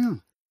 what's going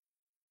on?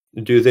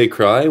 Do they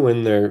cry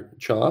when they're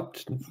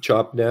chopped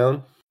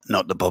down?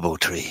 Not the bobble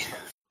tree.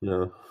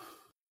 No,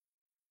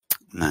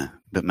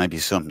 but maybe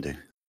some do.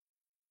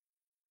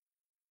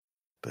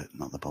 But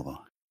not the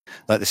bobble.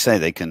 Like they say,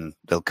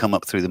 they'll come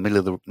up through the middle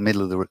of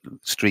the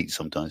street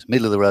sometimes,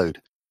 middle of the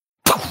road,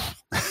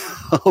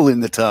 all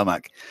in the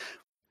tarmac.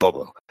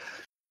 Bobble.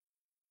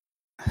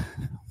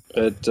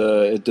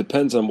 It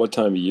depends on what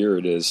time of year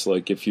it is.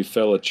 Like if you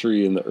fell a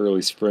tree in the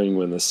early spring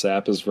when the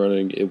sap is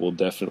running, it will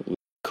definitely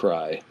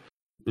cry.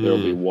 There'll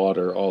be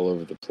water all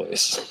over the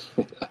place.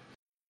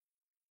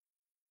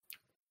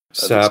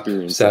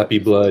 Sappy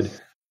blood.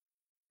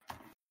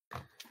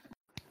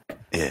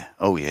 Yeah.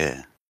 Oh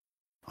yeah.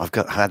 I've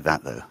had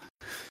that though,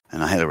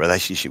 and I had a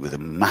relationship with a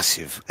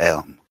massive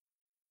elm.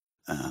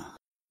 I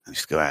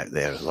used to go out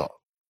there a lot,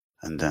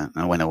 and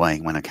I went away.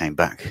 And when I came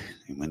back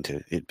in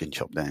winter, it'd been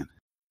chopped down.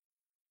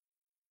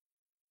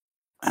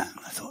 And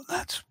I thought,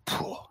 that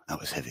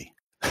was heavy.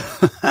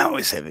 That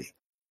was heavy.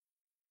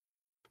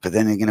 But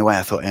then in a way,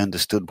 I thought I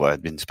understood why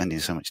I'd been spending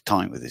so much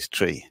time with this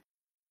tree.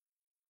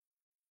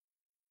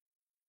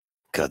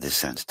 God, this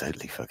sounds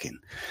totally fucking...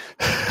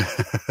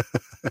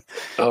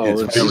 Are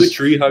you a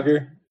tree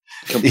hugger?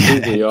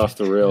 Completely off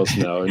the rails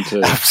now.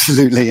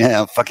 Absolutely,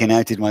 yeah. I'm fucking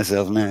outed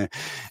myself now.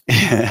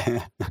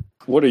 Yeah.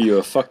 What are you,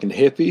 a fucking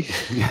hippie?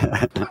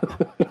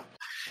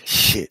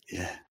 Shit,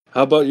 yeah.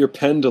 How about your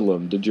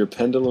pendulum? Did your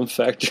pendulum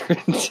factor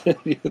into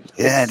this?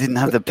 Yeah, I didn't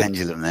have the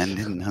pendulum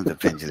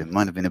then.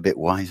 Might have been a bit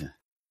wiser.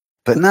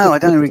 But no, I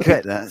don't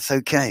regret that. It's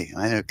okay.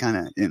 I kind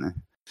of,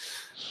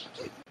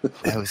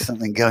 there was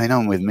something going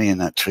on with me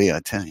and that tree, I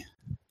tell you.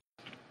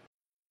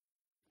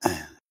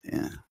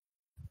 Yeah.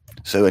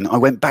 So, and I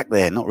went back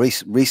there, not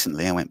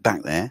recently, I went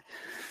back there.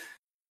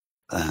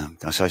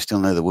 So I still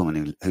know the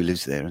woman who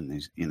lives there and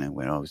who's,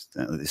 where I was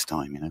at this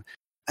time,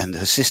 And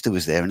her sister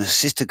was there and her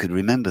sister could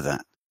remember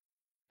that.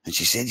 And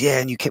she said, yeah,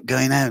 and you kept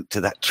going out to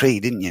that tree,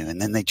 didn't you?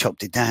 And then they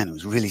chopped it down. It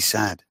was really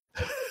sad.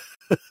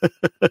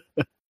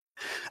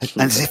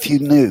 As if you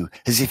knew,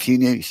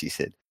 she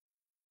said.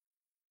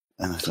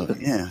 And I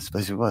thought, yeah, I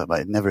suppose it was,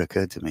 but it never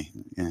occurred to me.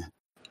 Yeah.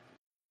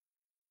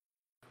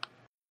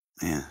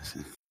 Yeah.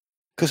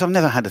 Because I've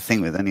never had a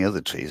thing with any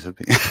other trees.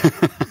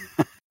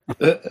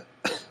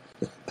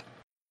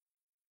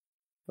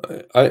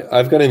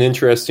 I've got an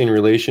interesting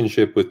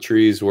relationship with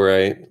trees where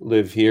I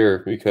live here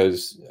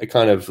because I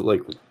kind of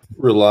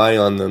rely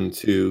on them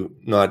to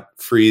not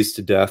freeze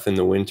to death in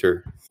the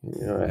winter.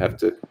 I'm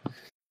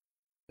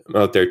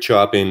out there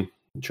chopping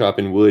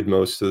wood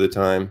most of the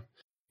time.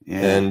 Yeah.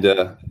 And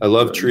I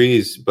love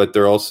trees, but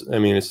they're also,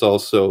 it's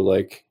also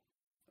like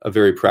a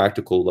very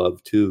practical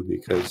love too,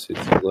 because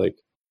it's like,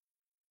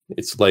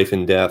 it's life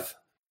and death.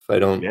 If I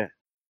don't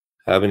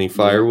have any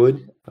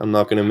firewood, I'm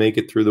not going to make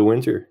it through the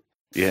winter.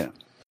 Yeah.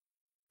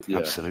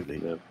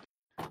 Absolutely.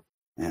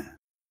 Yeah.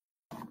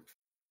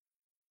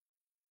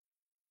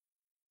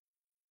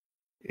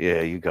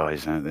 Yeah, you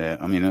guys out there.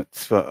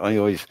 That's what I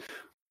always.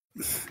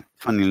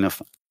 Funny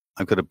enough,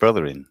 I've got a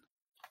brother in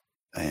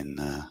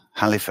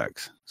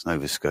Halifax,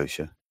 Nova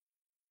Scotia.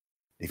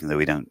 Even though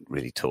we don't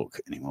really talk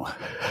anymore,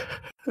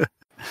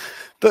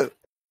 but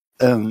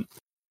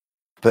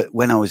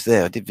when I was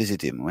there, I did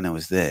visit him. When I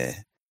was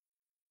there,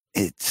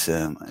 I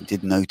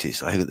did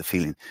notice. I had the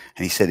feeling,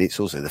 and he said it's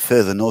also the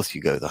further north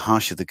you go, the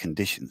harsher the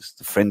conditions,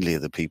 the friendlier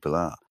the people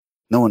are.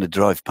 No one would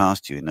drive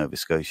past you in Nova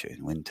Scotia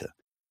in winter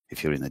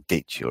if you're in a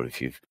ditch or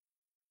if you're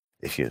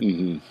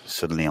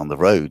suddenly on the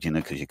road,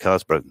 because your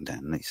car's broken down.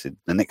 And he said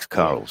the next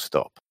car will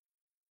stop.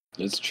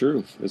 It's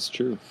true.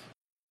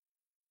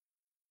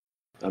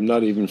 I'm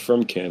not even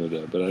from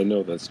Canada, but I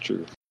know that's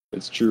true.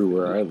 It's true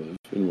where I live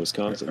in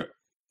Wisconsin.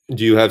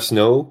 Do you have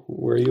snow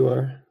where you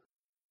are?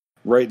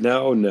 Right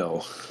now,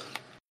 no.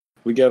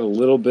 We got a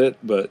little bit,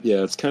 but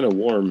yeah, it's kind of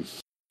warm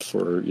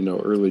for,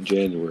 early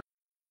January.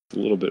 It's a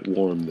little bit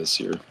warm this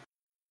year.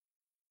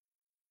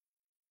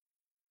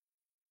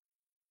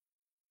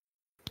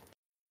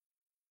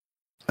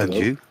 And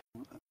you?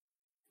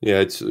 Yeah,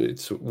 it's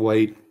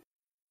white.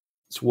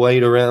 It's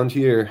white around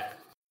here.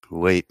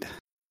 Wait.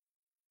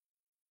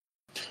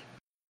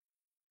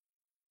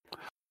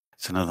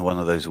 It's another one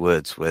of those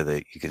words where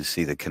you can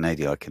see the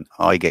Canadian.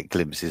 I get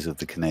glimpses of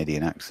the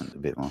Canadian accent a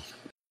bit more.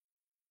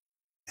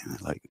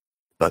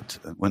 But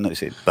when they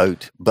say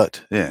boat,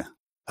 but yeah,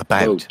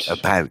 about. You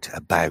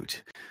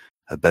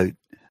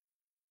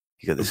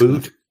got this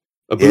boot.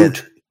 A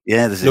boot.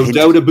 Yeah, there's no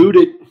doubt about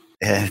it.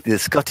 Yeah, the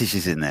Scottish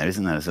is in there,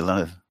 isn't there? There's a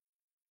lot of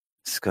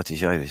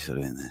Scottish Irish sort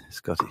of in there.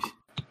 Scottish.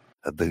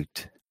 A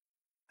boot.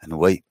 And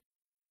wait.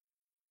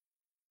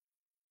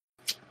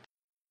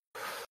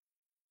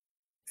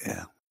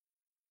 Yeah.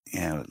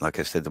 Yeah, like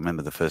I said, I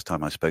remember the first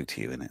time I spoke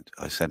to you, and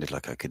I sounded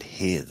like I could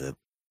hear the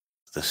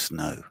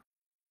snow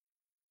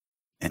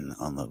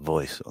on the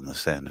voice, on the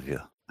sound of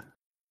your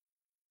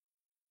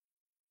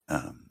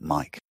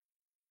mic.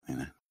 You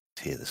know,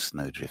 to hear the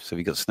snowdrifts. Have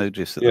you got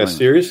snowdrifts at the moment?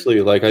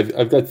 Seriously, like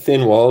I've got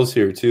thin walls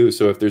here too,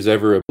 so if there's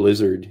ever a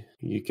blizzard,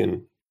 you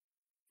can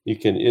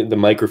the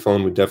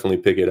microphone would definitely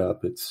pick it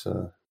up. It's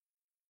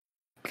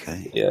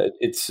okay. Yeah,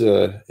 it's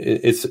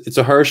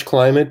a harsh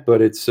climate,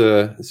 but it's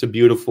a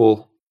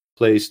beautiful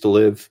place to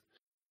live.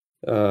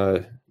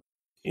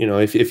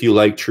 If you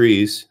like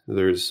trees,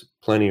 there's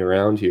plenty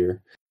around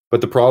here. But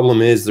the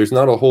problem is there's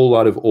not a whole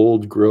lot of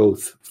old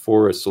growth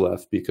forests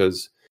left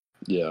because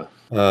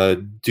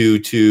due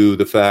to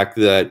the fact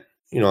that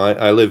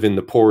I live in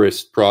the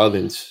poorest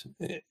province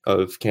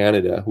of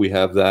Canada. We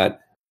have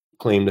that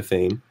claim to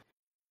fame.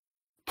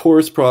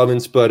 Poorest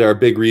province, but our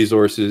big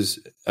resources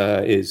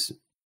is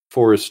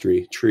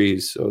forestry,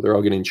 trees. So they're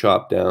all getting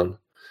chopped down.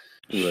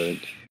 Right.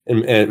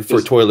 And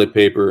for toilet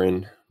paper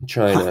in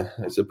China,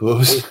 I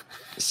suppose.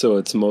 So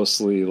it's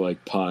mostly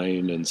like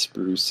pine and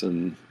spruce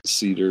and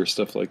cedar,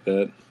 stuff like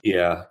that?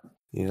 Yeah.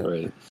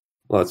 Right.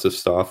 Lots of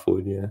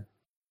softwood, yeah.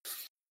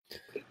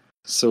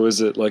 So is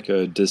it like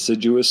a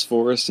deciduous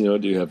forest? Do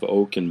you have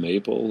oak and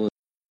maple?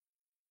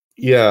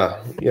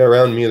 Yeah.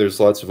 Around me, there's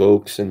lots of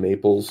oaks and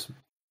maples.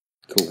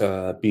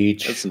 Cool.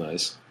 Beech. That's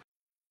nice.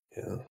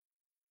 Yeah.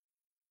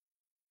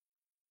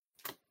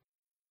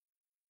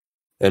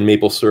 And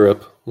maple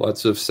syrup.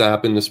 Lots of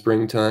sap in the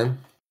springtime.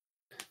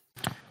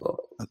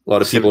 A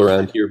lot of people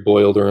around here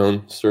boil their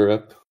own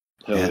syrup.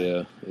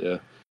 Hell yeah.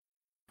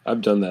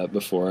 I've done that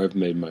before. I've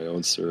made my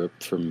own syrup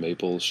from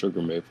maple,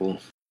 sugar maple.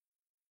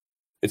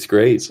 It's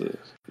great.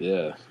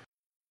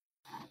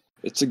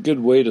 It's a good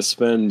way to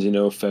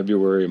spend,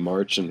 February,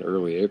 March, and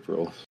early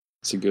April.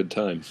 It's a good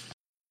time.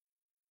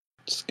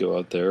 Just go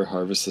out there,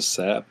 harvest the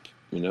sap,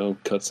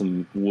 cut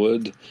some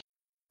wood,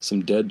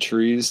 some dead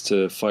trees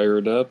to fire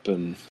it up,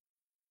 and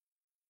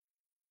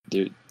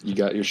you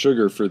got your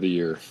sugar for the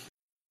year.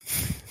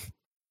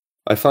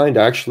 I find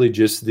actually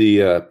just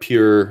the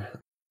pure,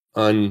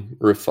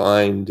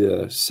 unrefined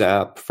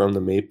sap from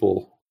the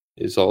maple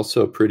is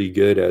also pretty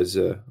good as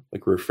a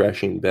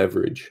refreshing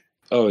beverage.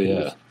 Oh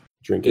yeah,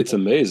 drink it. It's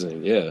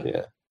amazing.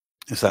 Yeah.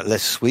 Is that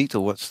less sweet,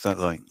 or what's that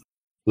like?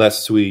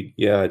 Less sweet.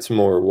 Yeah, it's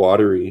more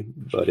watery,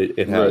 but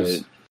it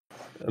has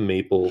a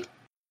maple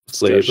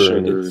flavor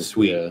and it's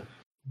sweet. Yeah.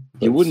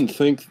 You wouldn't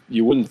think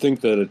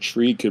that a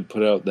tree could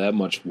put out that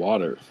much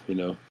water,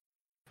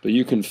 but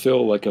you can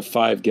fill like a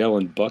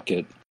 5-gallon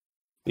bucket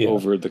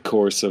over the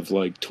course of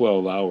like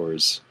 12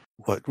 hours.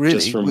 What, really?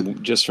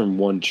 Just from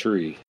one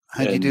tree.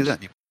 How do you do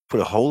that? You put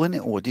a hole in it,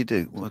 or what do you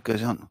do? What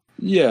goes on?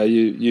 Yeah,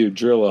 you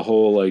drill a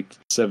hole like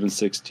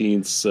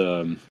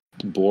 7/16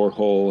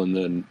 borehole, and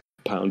then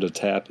pound a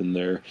tap in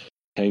there,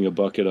 hang a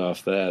bucket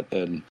off that,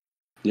 and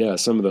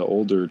some of the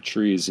older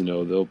trees,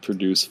 they'll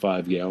produce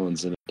 5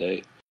 gallons in a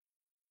day.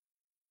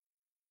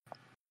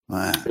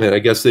 Wow. And I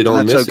guess they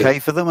don't miss it. That's okay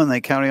for them, and they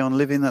carry on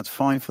living. That's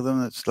fine for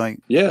them. That's like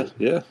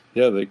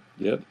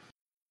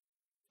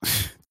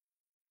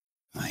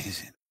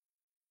Amazing.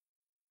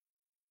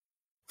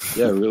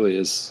 Yeah, it really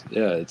is.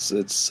 Yeah,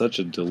 it's such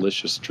a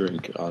delicious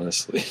drink,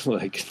 honestly.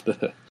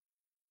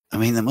 I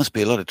mean, there must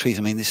be a lot of trees.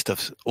 I mean, this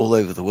stuff's all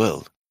over the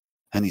world.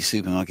 Any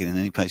supermarket in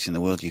any place in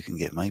the world, you can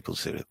get maple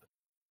syrup.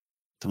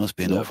 There must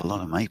be an awful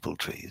lot of maple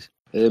trees.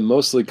 It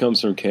mostly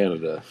comes from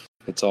Canada.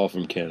 It's all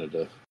from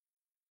Canada.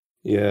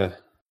 Yeah.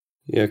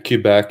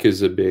 Quebec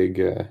is a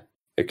big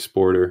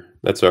exporter.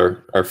 That's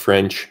our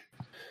French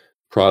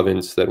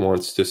province that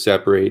wants to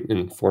separate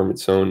and form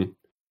its own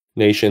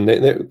nation.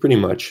 They're pretty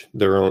much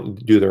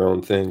do their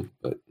own thing,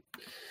 but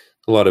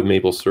a lot of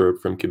maple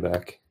syrup from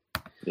Quebec.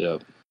 Yeah.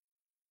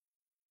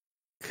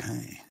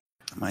 Okay.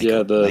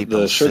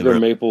 The sugar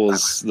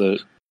maples,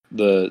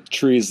 the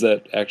trees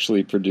that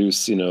actually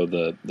produce,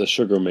 the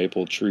sugar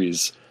maple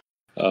trees,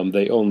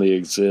 they only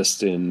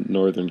exist in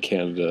northern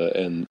Canada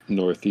and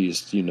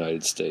northeast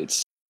United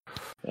States.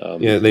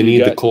 They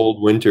need the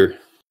cold winter.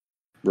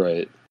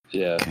 Right.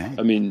 Yeah. Okay.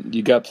 I mean,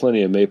 you got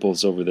plenty of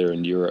maples over there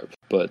in Europe,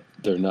 but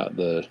they're not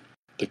the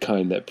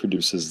kind that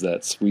produces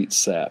that sweet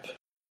sap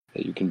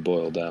that you can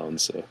boil down.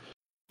 So.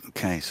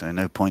 Okay, so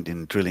no point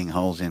in drilling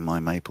holes in my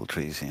maple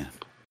trees here.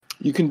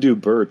 You can do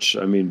birch.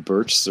 I mean,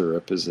 birch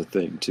syrup is a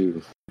thing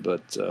too,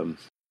 but the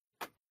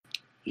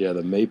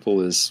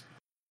maple is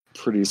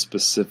pretty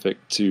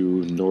specific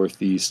to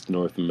Northeast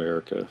North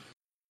America.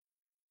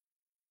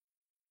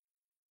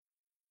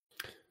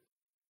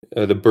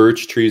 The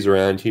birch trees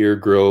around here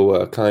grow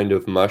a kind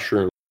of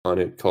mushroom on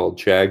it called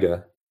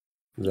chaga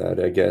that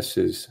I guess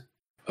is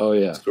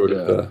sort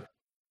of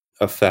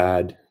a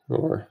fad,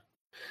 or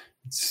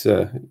it's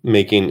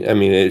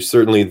it's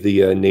certainly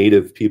the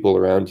native people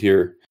around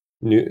here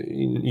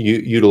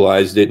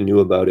utilized it and knew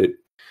about it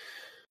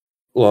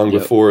long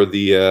before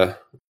the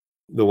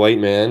white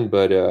man,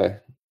 but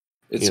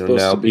It's you know,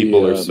 supposed now to be,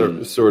 people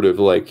are sort of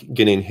like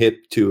getting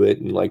hip to it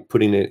and like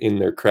putting it in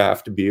their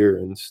craft beer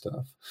and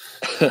stuff.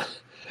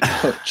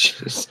 Oh,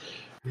 jeez.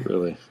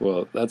 Really?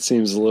 Well, that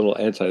seems a little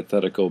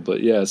antithetical,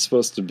 but yeah, it's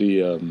supposed to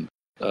be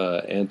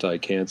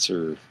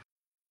anti-cancer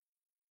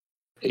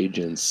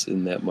agents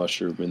in that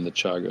mushroom, in the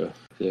chaga.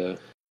 Yeah.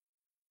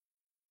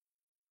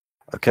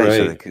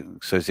 Okay, Right.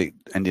 so is it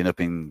ending up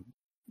in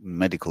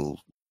medical,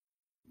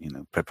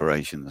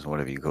 preparations,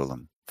 whatever you call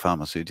them,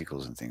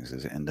 pharmaceuticals and things?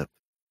 Does it end up?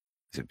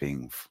 Is it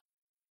being?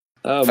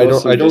 I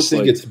Mostly don't just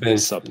think like it's been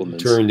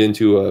supplements. turned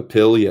into a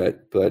pill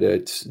yet, but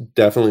it's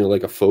definitely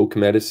like a folk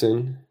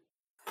medicine.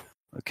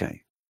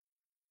 Okay.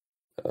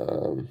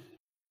 Um,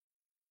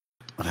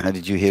 How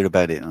did you hear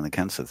about it on the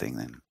cancer thing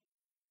then,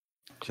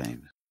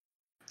 James?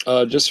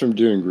 Just from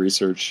doing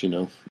research,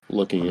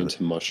 looking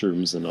into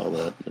mushrooms and all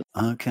that.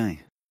 Okay.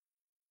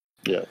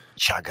 Yeah.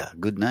 Chaga,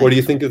 good name. what do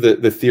you think of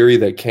the theory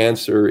that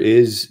cancer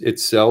is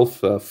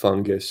itself a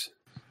fungus?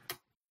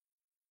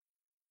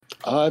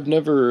 I've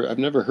never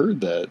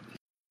heard that.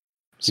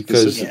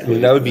 Because Specifically.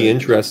 that would be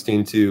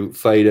interesting to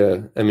fight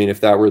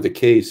if that were the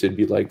case, it'd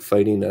be like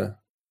fighting a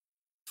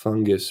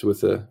fungus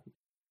with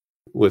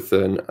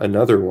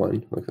another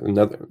one, like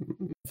another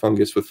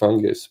fungus with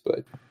fungus.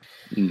 But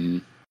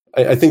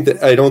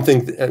I don't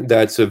think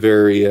that's a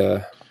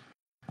very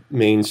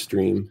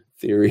mainstream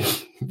theory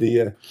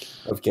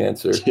of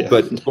cancer. Yeah.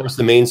 But of course,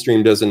 the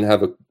mainstream doesn't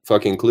have a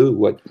fucking clue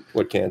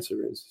what cancer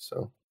is,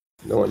 so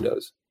no one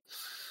does.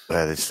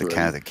 Well, it's the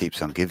cow that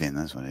keeps on giving.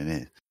 That's what it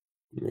is.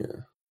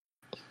 Yeah.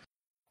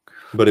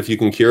 But if you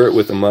can cure it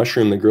with a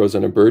mushroom that grows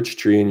on a birch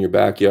tree in your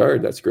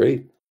backyard, that's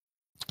great.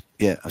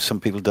 Yeah, have some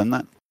people done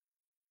that?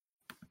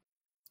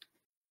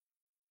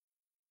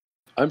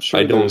 I'm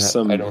sure I don't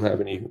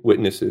have any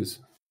witnesses.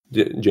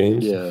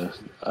 James? Yeah,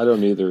 I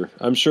don't either.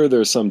 I'm sure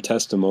there's some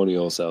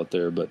testimonials out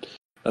there, but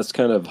that's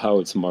kind of how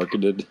it's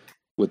marketed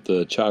with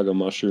the chaga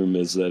mushroom,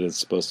 is that it's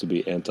supposed to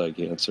be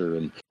anti-cancer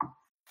and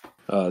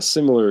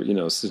similar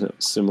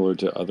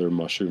to other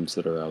mushrooms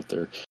that are out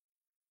there.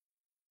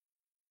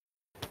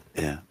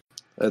 Yeah.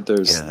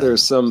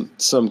 There's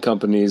some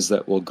companies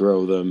that will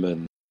grow them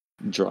and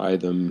dry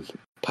them,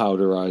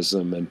 powderize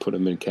them, and put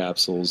them in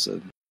capsules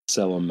and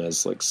sell them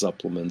as like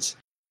supplements.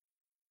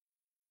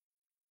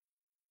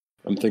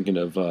 I'm thinking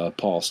of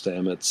Paul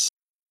Stamets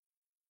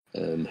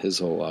and his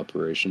whole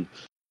operation.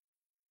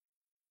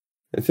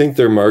 I think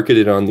they're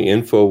marketed on the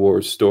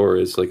InfoWars store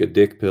as like a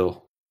dick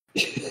pill.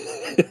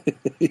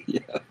 Yeah.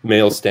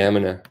 Male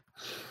stamina.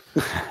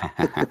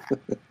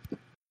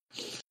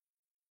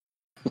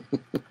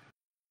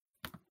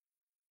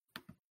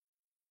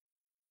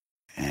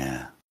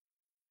 Yeah.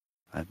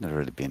 I've never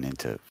really been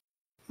into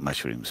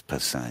mushrooms per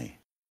se,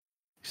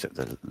 except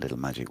the little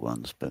magic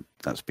ones, but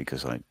that's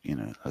because I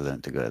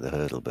learned to go the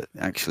hurdle. But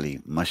actually,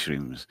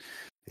 mushrooms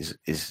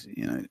is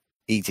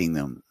eating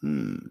them,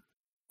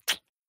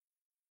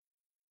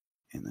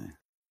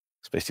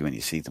 especially when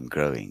you see them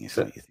growing. It's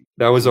like you think,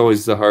 that was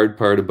always the hard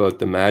part about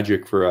the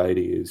magic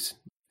variety, is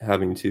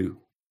having to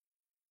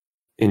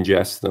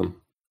ingest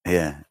them.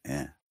 yeah.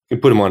 You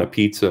can put them on a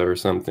pizza or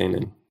something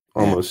and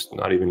almost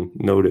not even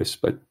notice,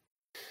 but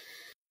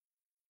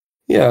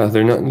yeah,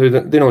 they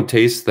don't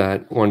taste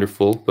that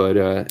wonderful, but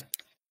it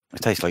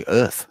tastes like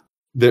earth.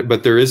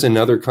 But there is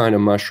another kind of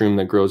mushroom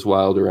that grows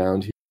wild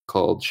around here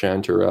called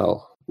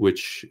chanterelle,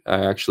 which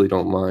I actually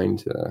don't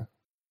mind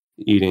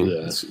eating.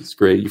 Yeah. It's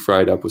great. You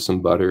fry it up with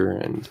some butter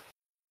and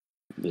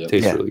it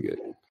tastes really good.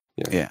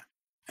 Yeah,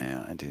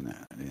 I do know.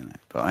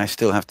 But I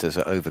still have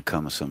to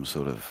overcome some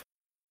sort of,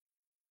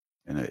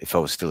 if I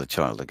was still a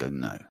child, I'd go,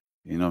 no.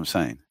 You know what I'm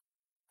saying?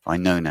 I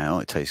know now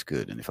it tastes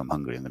good, and if I'm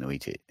hungry, I'm going to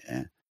eat it.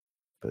 Yeah.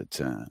 But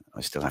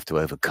I still have to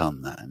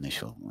overcome that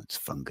initial, it's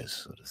fungus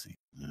sort of thing.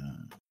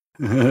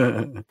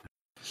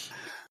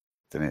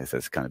 Don't know if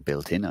that's kind of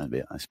built in a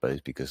bit, I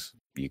suppose, because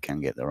you can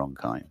get the wrong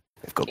kind.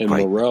 They've got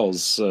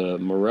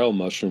morel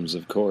mushrooms,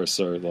 of course,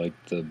 are like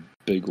the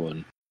big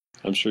one.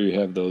 I'm sure you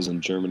have those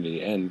in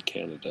Germany and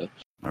Canada.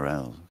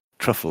 Morels.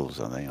 Truffles,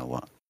 are they, or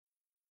what?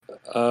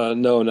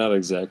 No, not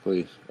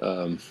exactly.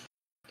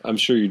 I'm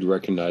sure you'd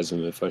recognize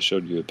them if I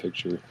showed you a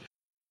picture.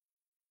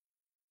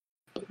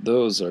 But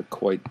those are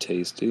quite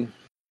tasty.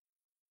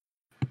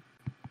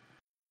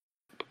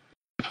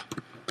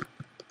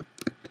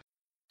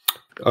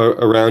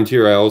 Around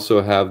here, I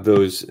also have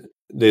those.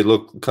 They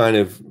look kind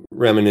of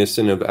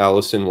reminiscent of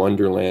Alice in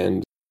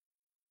Wonderland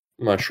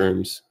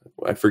mushrooms.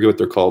 I forget what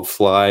they're called.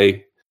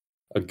 Fly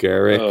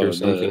agaric or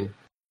something.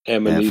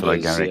 Amanitas.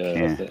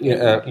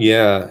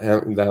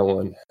 That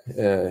one.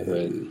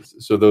 Right.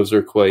 So those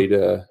are quite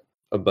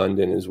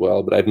abundant as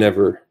well. But I've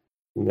never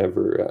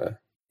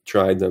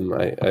tried them.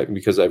 I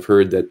because I've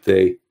heard that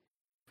they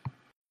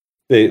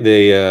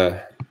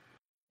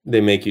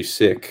make you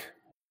sick,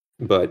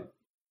 but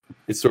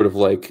it's sort of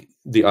like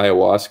the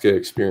ayahuasca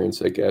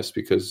experience, I guess,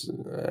 because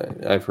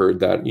I've heard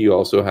that you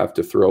also have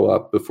to throw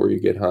up before you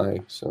get high.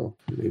 So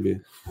maybe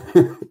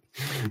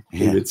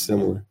it's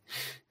similar.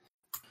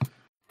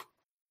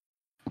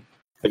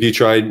 Have you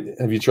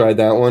tried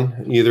that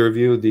one? Either of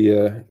you?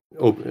 The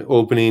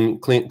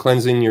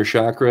cleansing your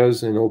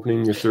chakras and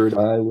opening your third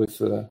eye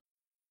with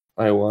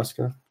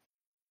ayahuasca?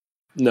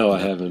 No, I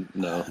haven't.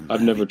 No,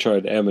 I've never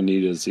tried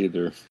Amanitas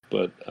either,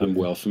 but I'm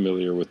well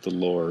familiar with the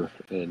lore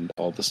and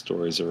all the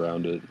stories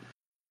around it.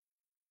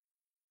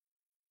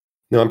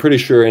 No, I'm pretty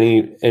sure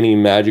any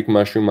magic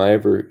mushroom I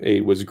ever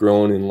ate was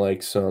grown in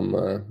like some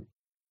a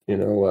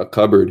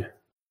cupboard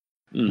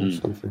or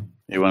something.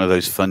 You're one of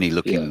those funny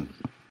looking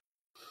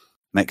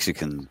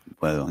Mexican.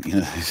 Well,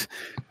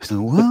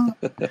 so what?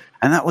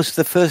 And that was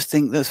the first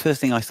thing. That's the first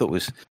thing I thought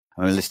was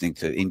I was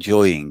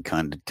enjoying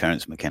kind of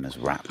Terence McKenna's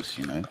raps,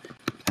 And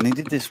he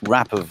did this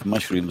rap of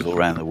mushrooms all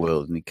around the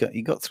world, and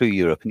he got through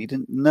Europe, and he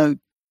didn't know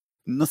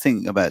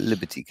nothing about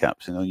Liberty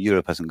Caps.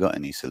 Europe hasn't got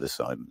any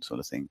psilocybin sort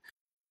of thing,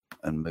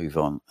 and move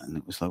on. And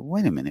it was like,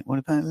 wait a minute, what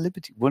about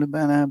Liberty? What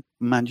about our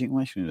magic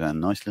mushrooms? Our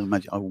nice little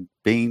magic. I've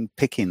been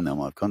picking them.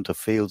 I've gone to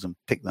fields and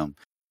picked them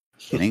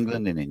in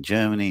England and in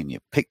Germany, and you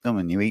pick them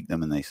and you eat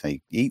them, and they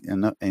say eat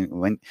them.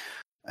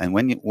 And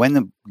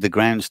when the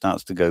ground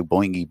starts to go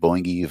boingy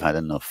boingy, you've had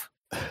enough.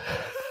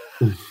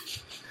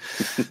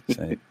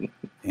 So,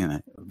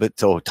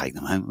 but or take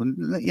them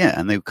home. Yeah,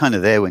 and they were kind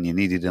of there when you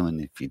needed them,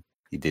 and if you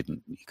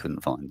didn't, you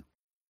couldn't find them.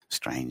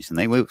 Strange, and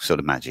they were sort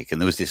of magic.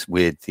 And there was this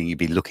weird thing: you'd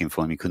be looking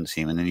for them, you couldn't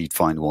see them, and then you'd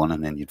find one,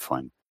 and then you'd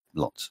find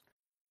lots,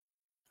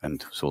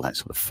 and it's all that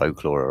sort of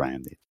folklore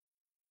around it.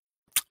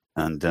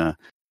 And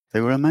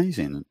they were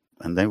amazing,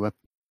 and they were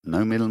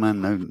no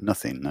middleman, no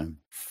nothing, no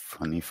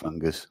funny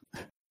fungus.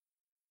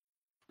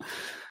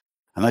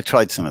 And I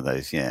tried some of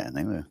those, and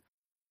they were,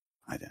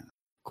 I don't know,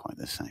 quite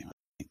the same.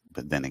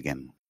 But then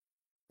again,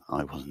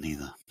 I wasn't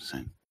either,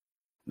 so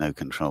no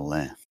control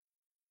there.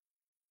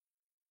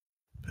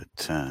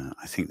 But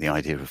I think the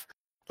idea of,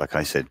 like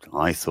I said,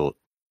 I thought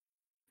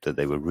that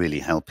they were really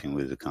helping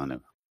with the kind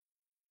of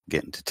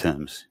getting to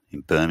terms.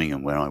 In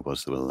Birmingham, where I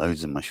was, there were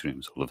loads of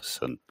mushrooms all of a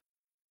sudden.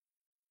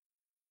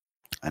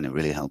 And it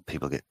really helped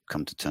people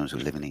come to terms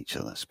with living each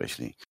other,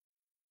 especially,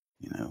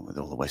 with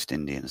all the West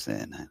Indians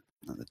there now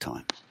at the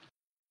time.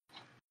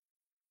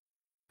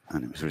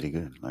 And it was really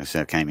good. Like I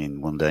said, I came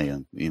in one day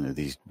and,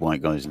 these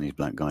white guys and these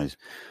black guys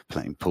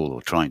playing pool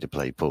or trying to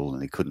play pool,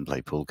 and they couldn't play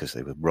pool because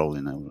they were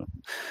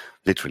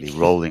literally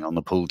rolling on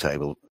the pool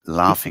table,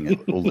 laughing at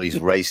all these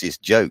racist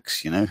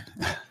jokes,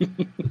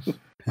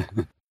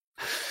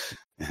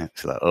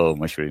 It's like, oh,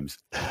 mushrooms.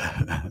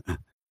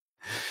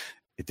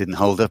 It didn't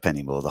hold up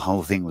anymore. The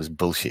whole thing was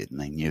bullshit, and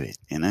they knew it,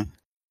 And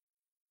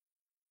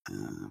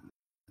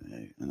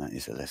that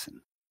is a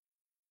lesson.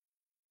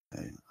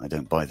 I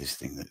don't buy this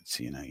thing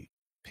that's,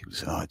 people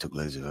say, I took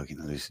loads of fucking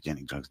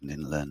hallucinogenic drugs and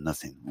didn't learn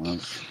nothing. Well,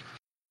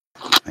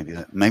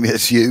 maybe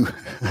that's you.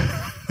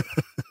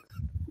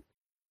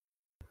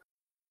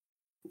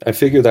 I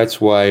figure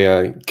that's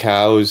why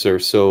cows are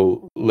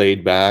so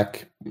laid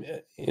back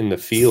in the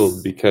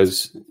field,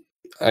 because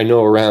I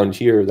know around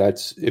here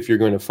that's if you're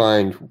going to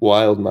find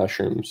wild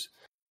mushrooms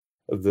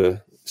of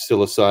the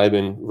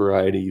psilocybin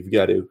variety, you've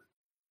got to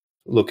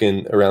look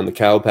in around the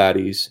cow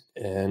patties.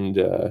 And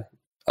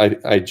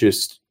I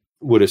just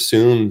would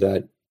assume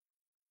that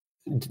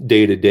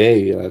day to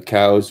day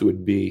cows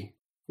would be,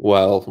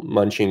 while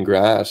munching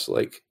grass,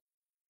 like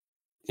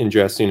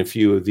ingesting a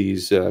few of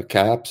these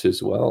caps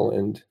as well,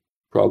 and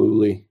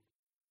probably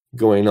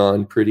going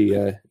on pretty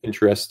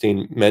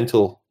interesting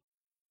mental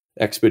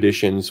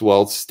expeditions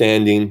while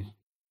standing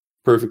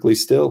perfectly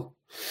still.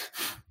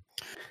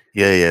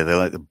 Yeah, they're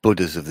like the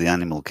Buddhas of the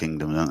animal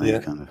kingdom, aren't they? Yeah,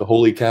 the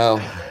holy cow.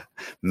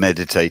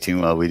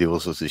 Meditating while we do all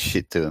sorts of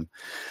shit to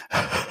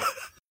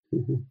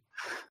them.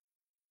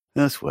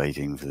 Just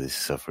waiting for this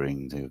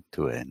suffering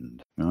to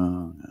end.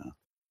 Oh, yeah.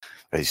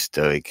 Very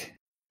stoic.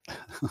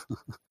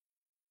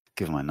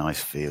 Give them a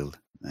nice field.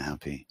 They're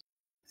happy.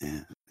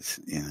 Yeah,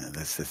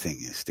 that's the thing.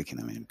 Sticking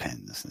them in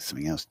pens. There's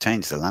something else.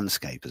 Change the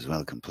landscape as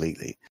well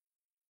completely.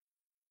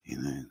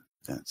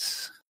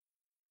 That's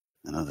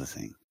another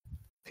thing.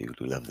 People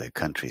who love their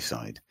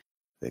countryside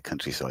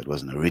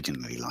wasn't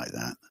originally like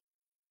that.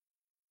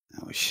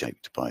 It was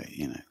shaped by,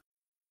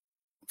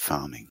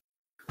 farming.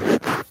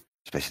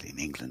 Especially in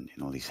England,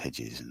 all these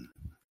hedges and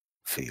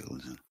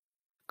fields and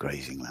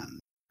grazing land,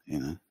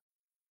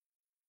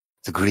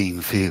 the green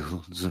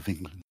fields of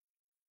England.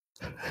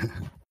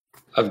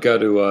 I've got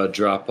to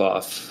drop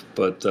off,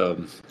 but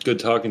good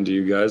talking to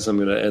you guys. I'm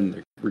going to end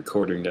the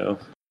recording now.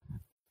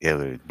 Yeah,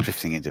 we're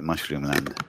drifting into mushroom land.